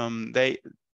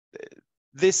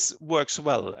 This works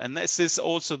well, and this is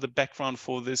also the background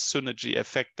for this synergy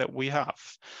effect that we have.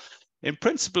 In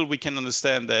principle, we can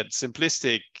understand that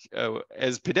simplistic,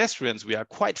 as pedestrians, we are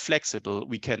quite flexible.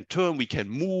 We can turn, we can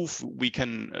move, we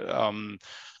can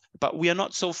but we are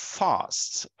not so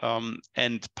fast.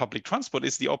 And public transport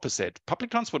is the opposite. Public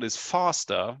transport is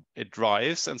faster, it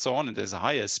drives and so on, it has a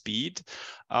higher speed,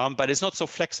 but it's not so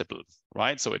flexible,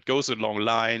 right? So it goes along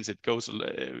lines,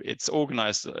 it's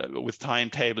organized with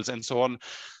timetables and so on.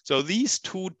 So these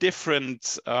two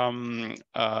different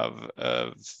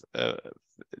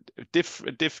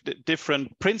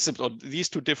different principles, or these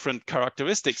two different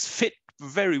characteristics, fit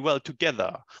very well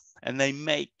together, and they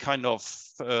make kind of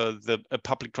a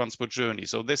public transport journey.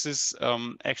 So this is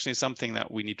actually something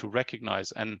that we need to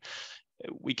recognize, and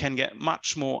we can get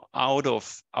much more out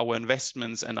of our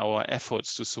investments and our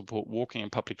efforts to support walking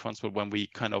and public transport when we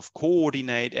kind of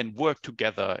coordinate and work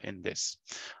together in this.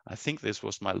 I think this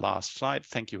was my last slide.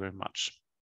 Thank you very much.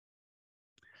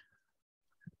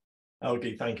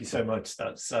 Helge, thank you so much.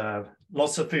 That's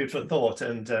lots of food for thought,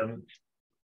 and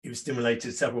you've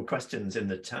stimulated several questions in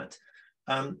the chat.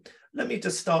 Let me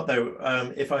just start though,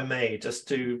 if I may, just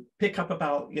to pick up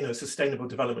about, sustainable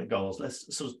development goals.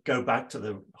 Let's sort of go back to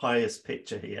the highest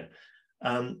picture here.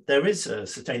 There is a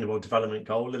sustainable development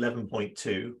goal,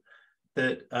 11.2,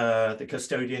 that the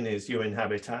custodian is UN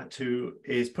Habitat, who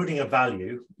is putting a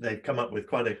value. They've come up with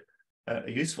quite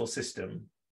a useful system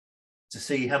to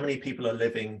see how many people are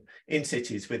living in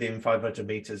cities within 500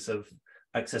 meters of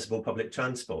accessible public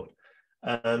transport.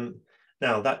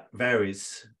 Now that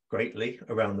varies greatly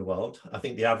around the world. I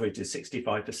think the average is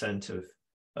 65%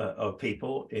 of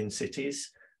people in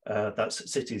cities.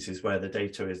 Cities is where the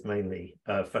data is mainly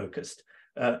focused.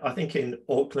 I think in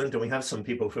Auckland, and we have some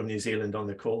people from New Zealand on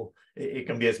the call, it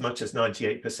can be as much as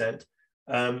 98%.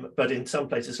 But in some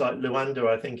places like Luanda,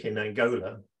 I think in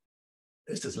Angola,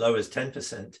 it's as low as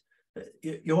 10%.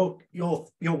 Your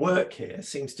work here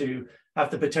seems to have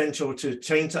the potential to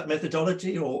change that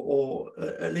methodology, or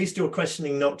at least you're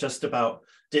questioning not just about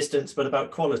distance, but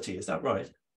about quality. Is that right?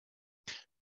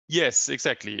 Yes,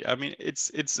 exactly. I mean,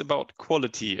 it's about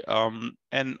quality.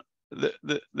 And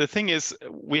the thing is,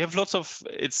 we have lots of,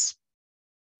 it's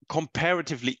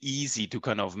comparatively easy to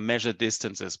kind of measure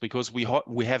distances because we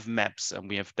have maps and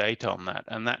we have data on that,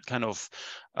 and that kind of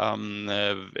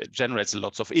generates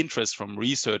lots of interest from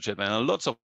researchers and lots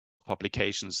of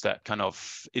publications that kind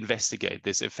of investigate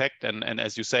this effect. And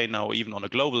as you say, now even on a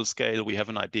global scale, we have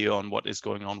an idea on what is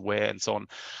going on where and so on.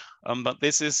 But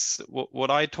this is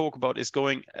what I talk about is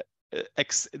going.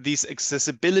 These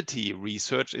accessibility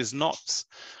research is not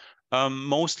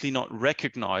mostly not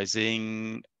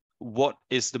recognizing what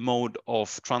is the mode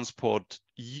of transport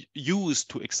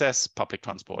used to access public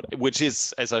transport, which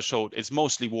is, as I showed, it's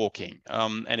mostly walking,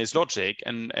 and it's logic,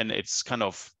 and it's kind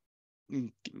of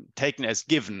taken as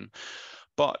given.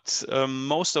 But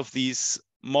most of these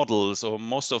models or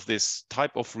most of this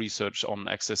type of research on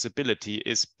accessibility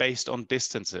is based on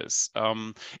distances.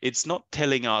 It's not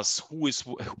telling us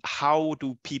how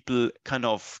do people kind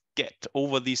of get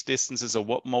over these distances, or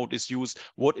what mode is used,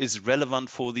 what is relevant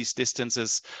for these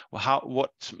distances,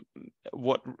 what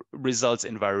results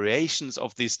in variations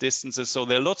of these distances. So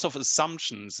there are lots of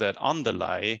assumptions that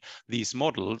underlie these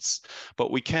models,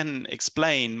 but we can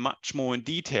explain much more in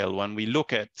detail when we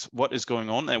look at what is going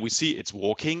on and we see it's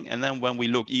walking, and then when we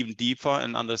look even deeper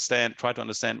and try to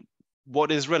understand what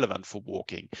is relevant for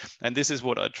walking. And this is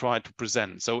what I try to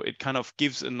present. So it kind of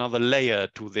gives another layer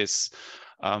to this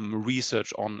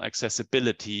research on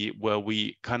accessibility, where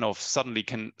we kind of suddenly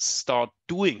can start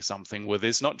doing something with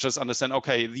this, not just understand,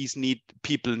 okay,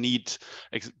 people need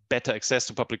better access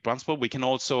to public transport. We can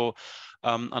also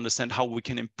understand how we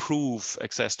can improve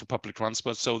access to public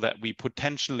transport so that we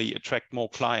potentially attract more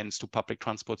clients to public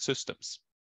transport systems.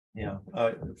 Yeah,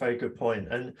 very good point.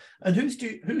 And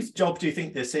whose job do you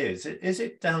think this is? Is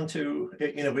it down to,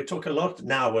 we talk a lot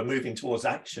now, we're moving towards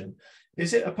action.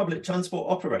 Is it a public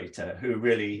transport operator who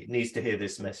really needs to hear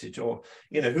this message, or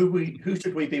who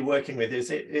should we be working with? Is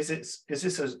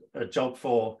this a job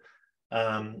for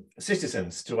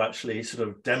citizens to actually sort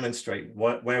of demonstrate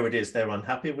where it is they're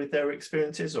unhappy with their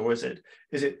experiences, or is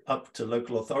it up to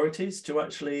local authorities to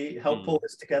actually help pull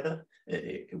this together?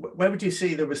 Where would you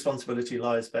see the responsibility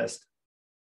lies best?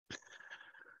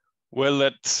 Well,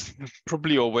 that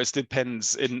probably always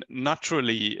depends.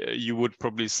 Naturally, you would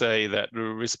probably say that the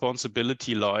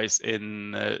responsibility lies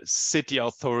in city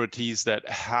authorities that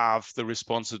have the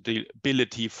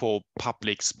responsibility for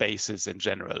public spaces in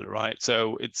general, right?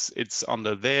 So it's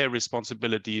under their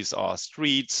responsibilities, our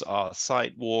streets, our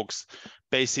sidewalks.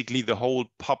 Basically, the whole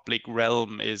public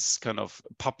realm is kind of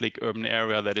public urban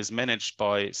area that is managed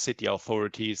by city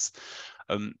authorities.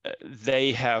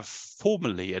 They have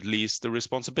formally, at least, the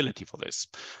responsibility for this.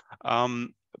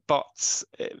 But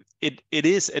it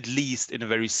is at least in a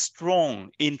very strong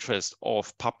interest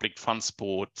of public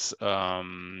transport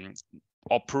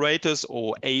operators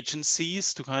or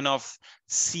agencies to kind of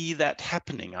see that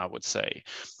happening, I would say.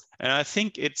 And I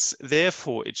think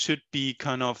therefore it should be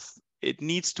it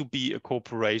needs to be a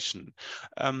cooperation.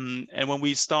 And when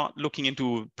we start looking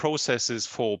into processes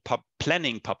for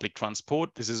planning public transport,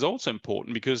 this is also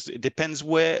important, because it depends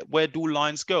where do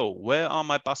lines go? Where are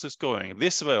my buses going?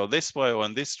 This way, or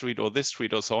on this street,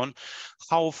 or so on.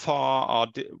 How far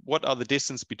what are the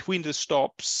distance between the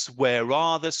stops? Where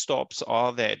are the stops?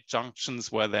 Are there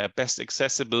junctions where they're best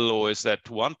accessible, or is that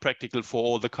too unpractical for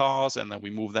all the cars, and then we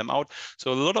move them out?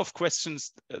 So a lot of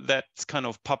questions that kind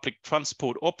of public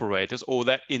transport operators, or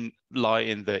that lie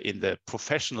in the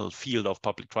professional field of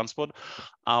public transport,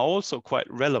 are also quite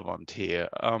relevant here.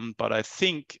 But I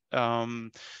think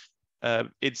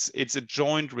it's a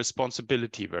joint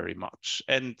responsibility very much.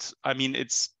 And I mean,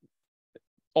 it's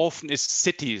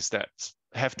cities that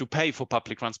have to pay for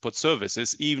public transport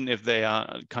services, even if they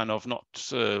are kind of not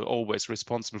always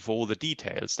responsible for all the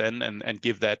details then, and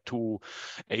give that to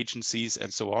agencies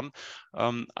and so on.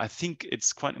 I think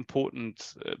it's quite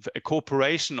important, a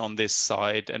cooperation on this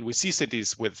side. And we see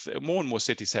cities with more and more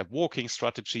cities have walking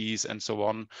strategies and so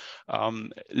on.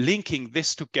 Linking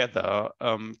this together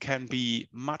can be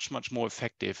much, much more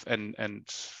effective and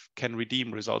can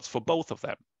redeem results for both of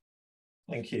them.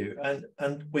 Thank you.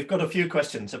 And we've got a few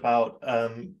questions about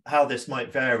how this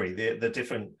might vary, the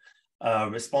different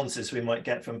responses we might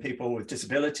get from people with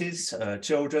disabilities,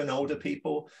 children, older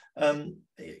people.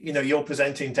 You're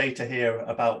presenting data here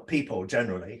about people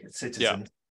generally, citizens,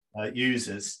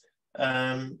 users.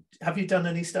 Have you done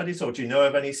any studies, or do you know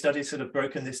of any studies that have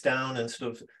broken this down and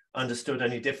sort of understood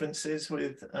any differences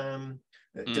with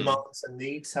demands and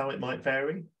needs, how it might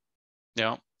vary?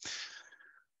 Yeah.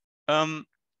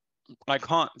 I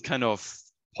can't kind of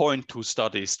point to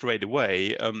studies straight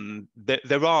away.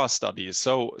 There are studies,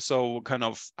 so kind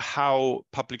of how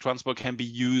public transport can be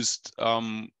used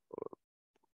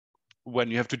when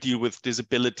you have to deal with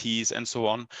disabilities and so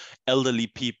on, elderly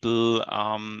people,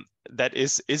 that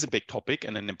is a big topic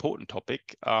and an important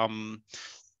topic.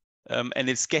 And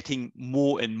it's getting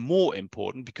more and more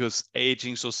important because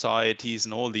aging societies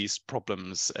and all these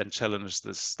problems and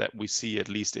challenges that we see, at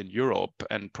least in Europe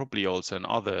and probably also in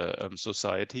other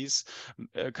societies,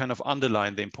 kind of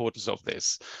underline the importance of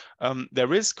this.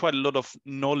 There is quite a lot of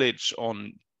knowledge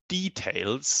on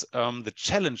details. The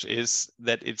challenge is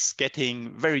that it's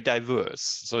getting very diverse.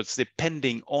 So it's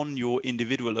depending on your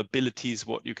individual abilities,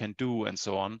 what you can do and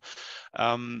so on.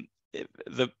 And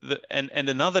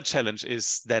another challenge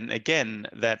is then again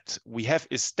that we have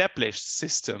established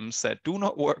systems that do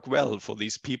not work well for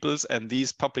these peoples, and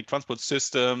these public transport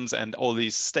systems and all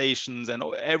these stations and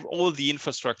all the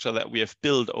infrastructure that we have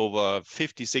built over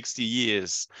 50, 60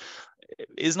 years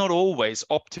is not always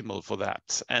optimal for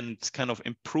that, and kind of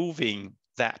improving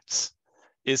that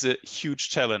is a huge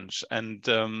challenge. And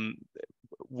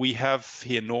we have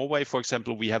here in Norway, for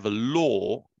example, we have a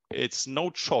law. It's no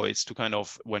choice to kind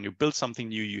of, when you build something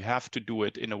new, you have to do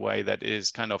it in a way that is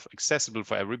kind of accessible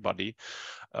for everybody.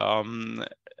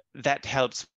 That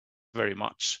helps very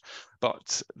much.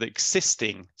 But the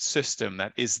existing system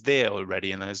that is there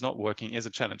already and that is not working is a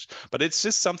challenge. But it's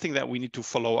just something that we need to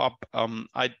follow up.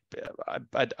 I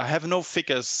have no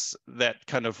figures that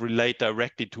kind of relate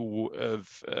directly to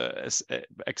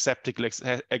acceptable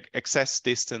access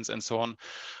distance and so on.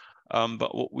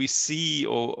 But what we see,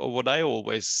 or what I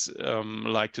always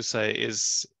like to say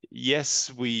is, yes,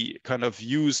 we kind of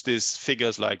use these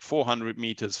figures like 400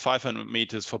 meters, 500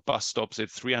 meters for bus stops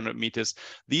at 300 meters.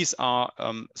 These are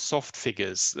soft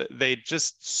figures. They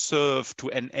just serve to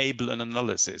enable an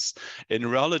analysis. In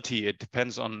reality, it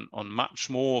depends on much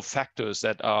more factors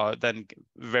that are then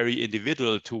very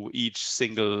individual to each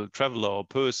single traveler or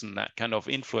person that kind of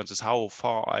influences how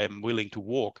far I am willing to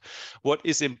walk. What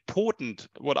is important,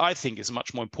 what I think is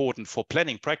much more important for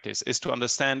planning practice, is to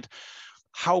understand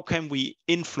how can we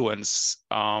influence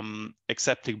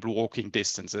acceptable walking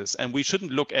distances. And we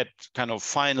shouldn't look at kind of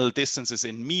final distances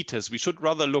in meters. We should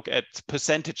rather look at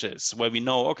percentages where we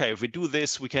know, okay, if we do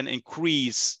this, we can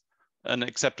increase an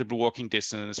acceptable walking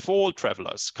distance for all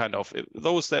travelers, kind of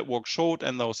those that walk short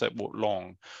and those that walk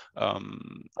long.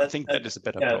 I think that is a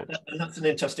better approach. And that's an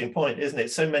interesting point, isn't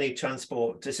it? So many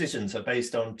transport decisions are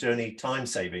based on journey time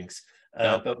savings,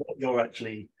 but what you're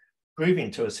actually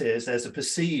proving to us here is there's a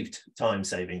perceived time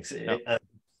savings.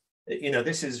 You know,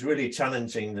 this is really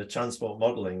challenging the transport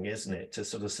modeling, isn't it, to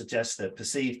sort of suggest that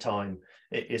perceived time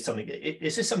is something.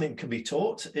 Is this something that can be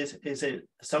taught? Is it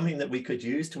something that we could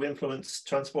use to influence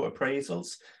transport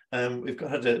appraisals? We've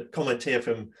had a comment here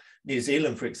from New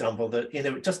Zealand, for example, that, you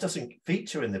know, it just doesn't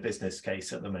feature in the business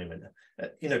case at the moment.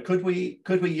 You know, could we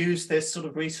use this sort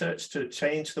of research to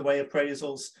change the way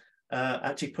appraisals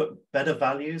actually put better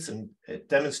values and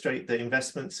demonstrate that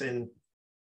investments in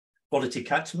quality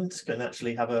catchments can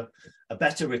actually have a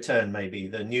better return, maybe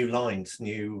the new lines,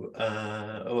 new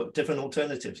or different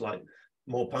alternatives like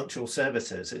more punctual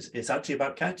services. It's actually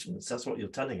about catchments. That's what you're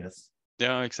telling us.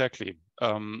 Yeah, exactly.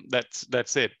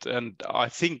 That's it. And I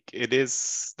think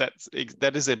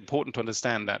that is important to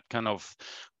understand, that kind of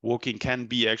walking can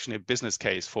be actually a business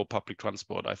case for public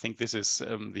transport. I think this is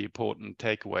the important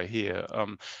takeaway here.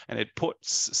 And it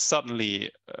puts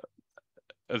suddenly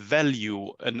a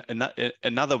value,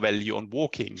 another value on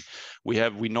walking.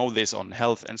 We know this on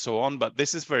health and so on, but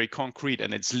this is very concrete,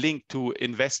 and it's linked to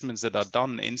investments that are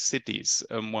done in cities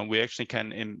when we actually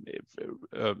can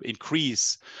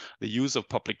increase the use of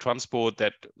public transport.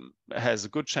 That has a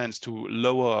good chance to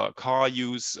lower car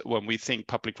use when we think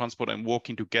public transport and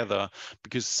walking together,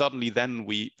 because suddenly then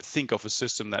we think of a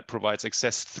system that provides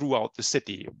access throughout the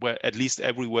city, where at least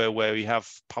everywhere where we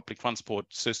have public transport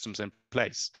systems in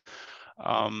place.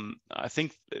 I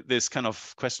think this kind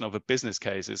of question of a business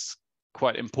case is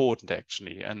quite important,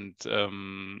 actually, and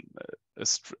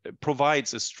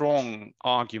provides a strong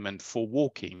argument for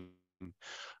walking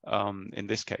in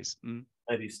this case.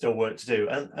 Maybe still work to do.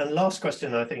 And last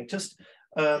question, I think, just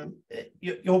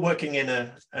you're working in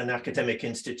an academic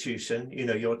institution. You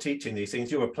know, you're teaching these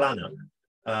things. You're a planner,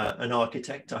 an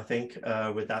architect, I think,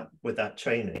 with that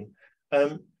training.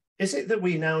 Is it that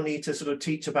we now need to sort of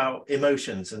teach about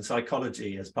emotions and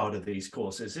psychology as part of these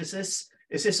courses? Is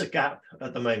this a gap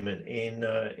at the moment in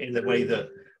the way that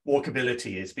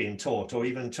walkability is being taught, or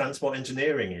even transport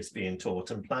engineering is being taught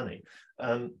and planning?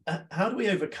 How do we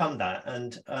overcome that?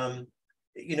 And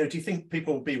you know, do you think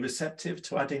people will be receptive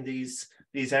to adding these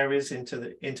areas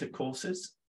into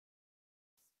courses?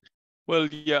 Well,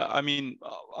 yeah, I mean,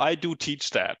 I do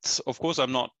teach that. Of course,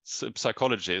 I'm not a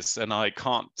psychologist and I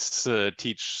can't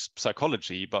teach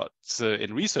psychology, but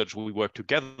in research, we work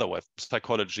together with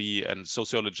psychology and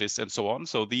sociologists and so on.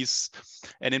 So these,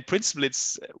 and in principle,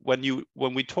 it's when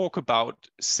we talk about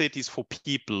cities for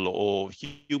people or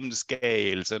human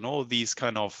scales and all these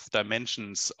kind of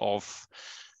dimensions of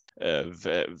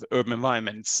urban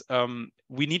environments,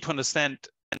 we need to understand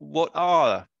what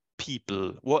are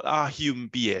people, what are human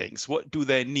beings, what do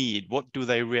they need, what do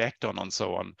they react on, and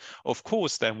so on. Of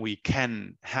course, then we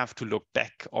can have to look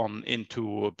back on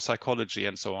into psychology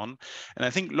and so on. And I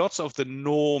think lots of the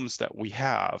norms that we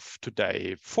have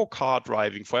today for car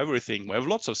driving, for everything, we have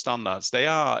lots of standards. They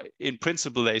are, in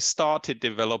principle, they started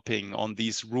developing on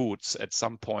these routes at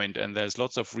some point, and there's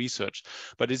lots of research,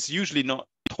 but it's usually not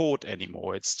taught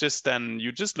anymore. It's just then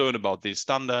you just learn about these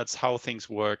standards, how things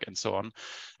work, and so on.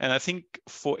 And I think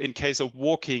in case of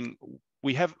walking,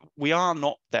 we are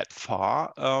not that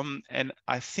far, and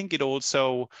I think it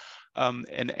also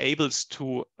enables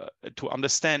to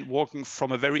understand walking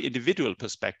from a very individual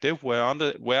perspective, where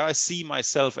I see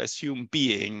myself as human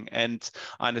being and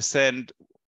I understand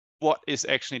what is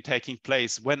actually taking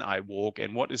place when I walk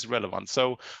and what is relevant.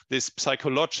 So this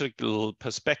psychological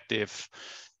perspective,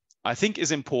 I think,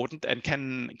 is important and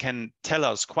can tell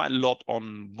us quite a lot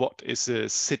on what is a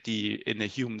city in a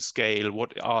human scale,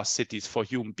 what are cities for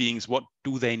human beings, what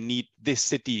do they need, these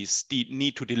cities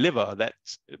need to deliver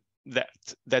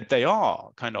that they are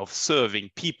kind of serving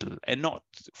people and not,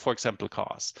 for example,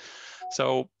 cars.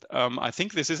 So I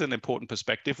think this is an important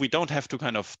perspective. We don't have to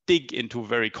kind of dig into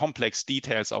very complex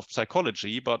details of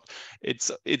psychology, but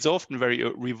it's often very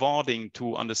rewarding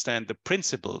to understand the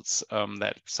principles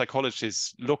that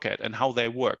psychologists look at and how they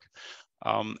work.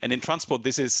 And in transport,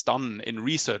 this is done in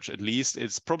research, at least.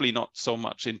 It's probably not so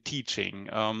much in teaching,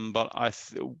 but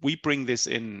we bring this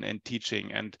in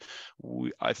teaching, and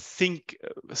I think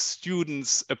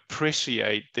students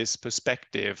appreciate this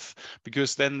perspective,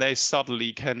 because then they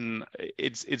suddenly can.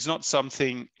 It's not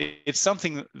something. It's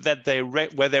something that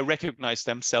where they recognize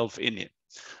themselves in it,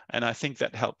 and I think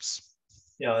that helps.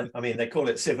 Yeah, I mean, they call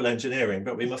it civil engineering,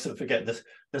 but we mustn't forget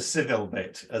the civil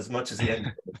bit as much as the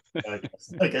engineering.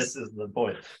 I guess is the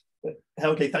point.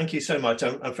 Helge, thank you so much.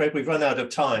 I'm afraid we've run out of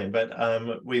time, but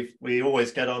we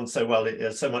always get on so well.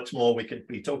 There's so much more we could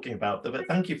be talking about. But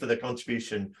thank you for the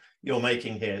contribution you're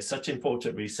making here. Such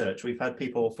important research. We've had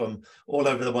people from all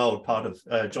over the world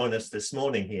join us this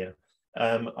morning here.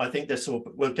 I think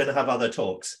we're going to have other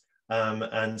talks.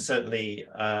 And certainly,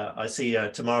 I see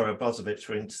Tamara Bozovic,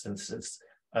 for instance, is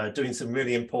doing some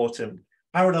really important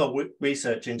parallel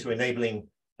research into enabling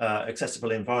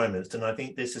accessible environments. And I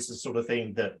think this is the sort of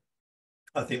thing that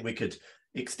I think we could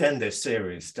extend this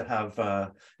series to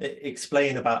have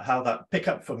explain about how that pick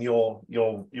up from your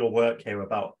work here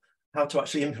about how to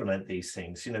actually implement these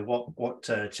things, you know,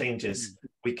 what changes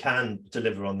we can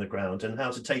deliver on the ground, and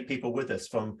how to take people with us,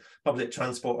 from public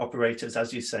transport operators,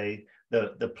 as you say,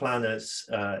 the planners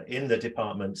in the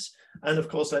departments, and of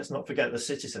course, let's not forget the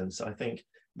citizens. I think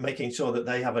making sure that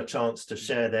they have a chance to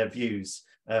share their views.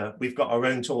 We've got our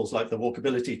own tools like the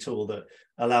walkability tool that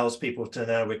allows people to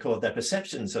now record their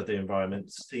perceptions of the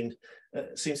environment.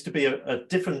 Seems to be a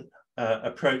different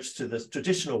approach to the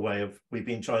traditional way of we've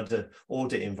been trying to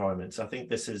audit environments. I think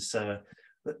this is,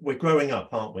 we're growing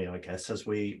up, aren't we, I guess, as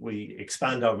we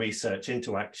expand our research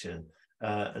into action.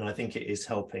 And I think it is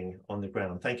helping on the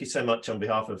ground. Thank you so much on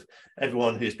behalf of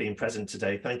everyone who's been present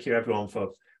today. Thank you everyone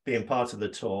for being part of the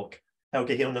talk.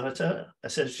 Helge Hillnhutter,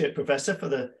 Associate Professor for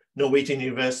the Norwegian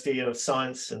University of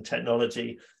Science and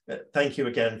Technology. Thank you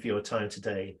again for your time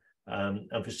today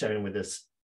and for sharing with us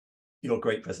your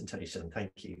great presentation.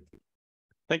 Thank you.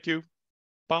 Thank you.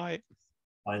 Bye.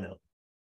 Bye now.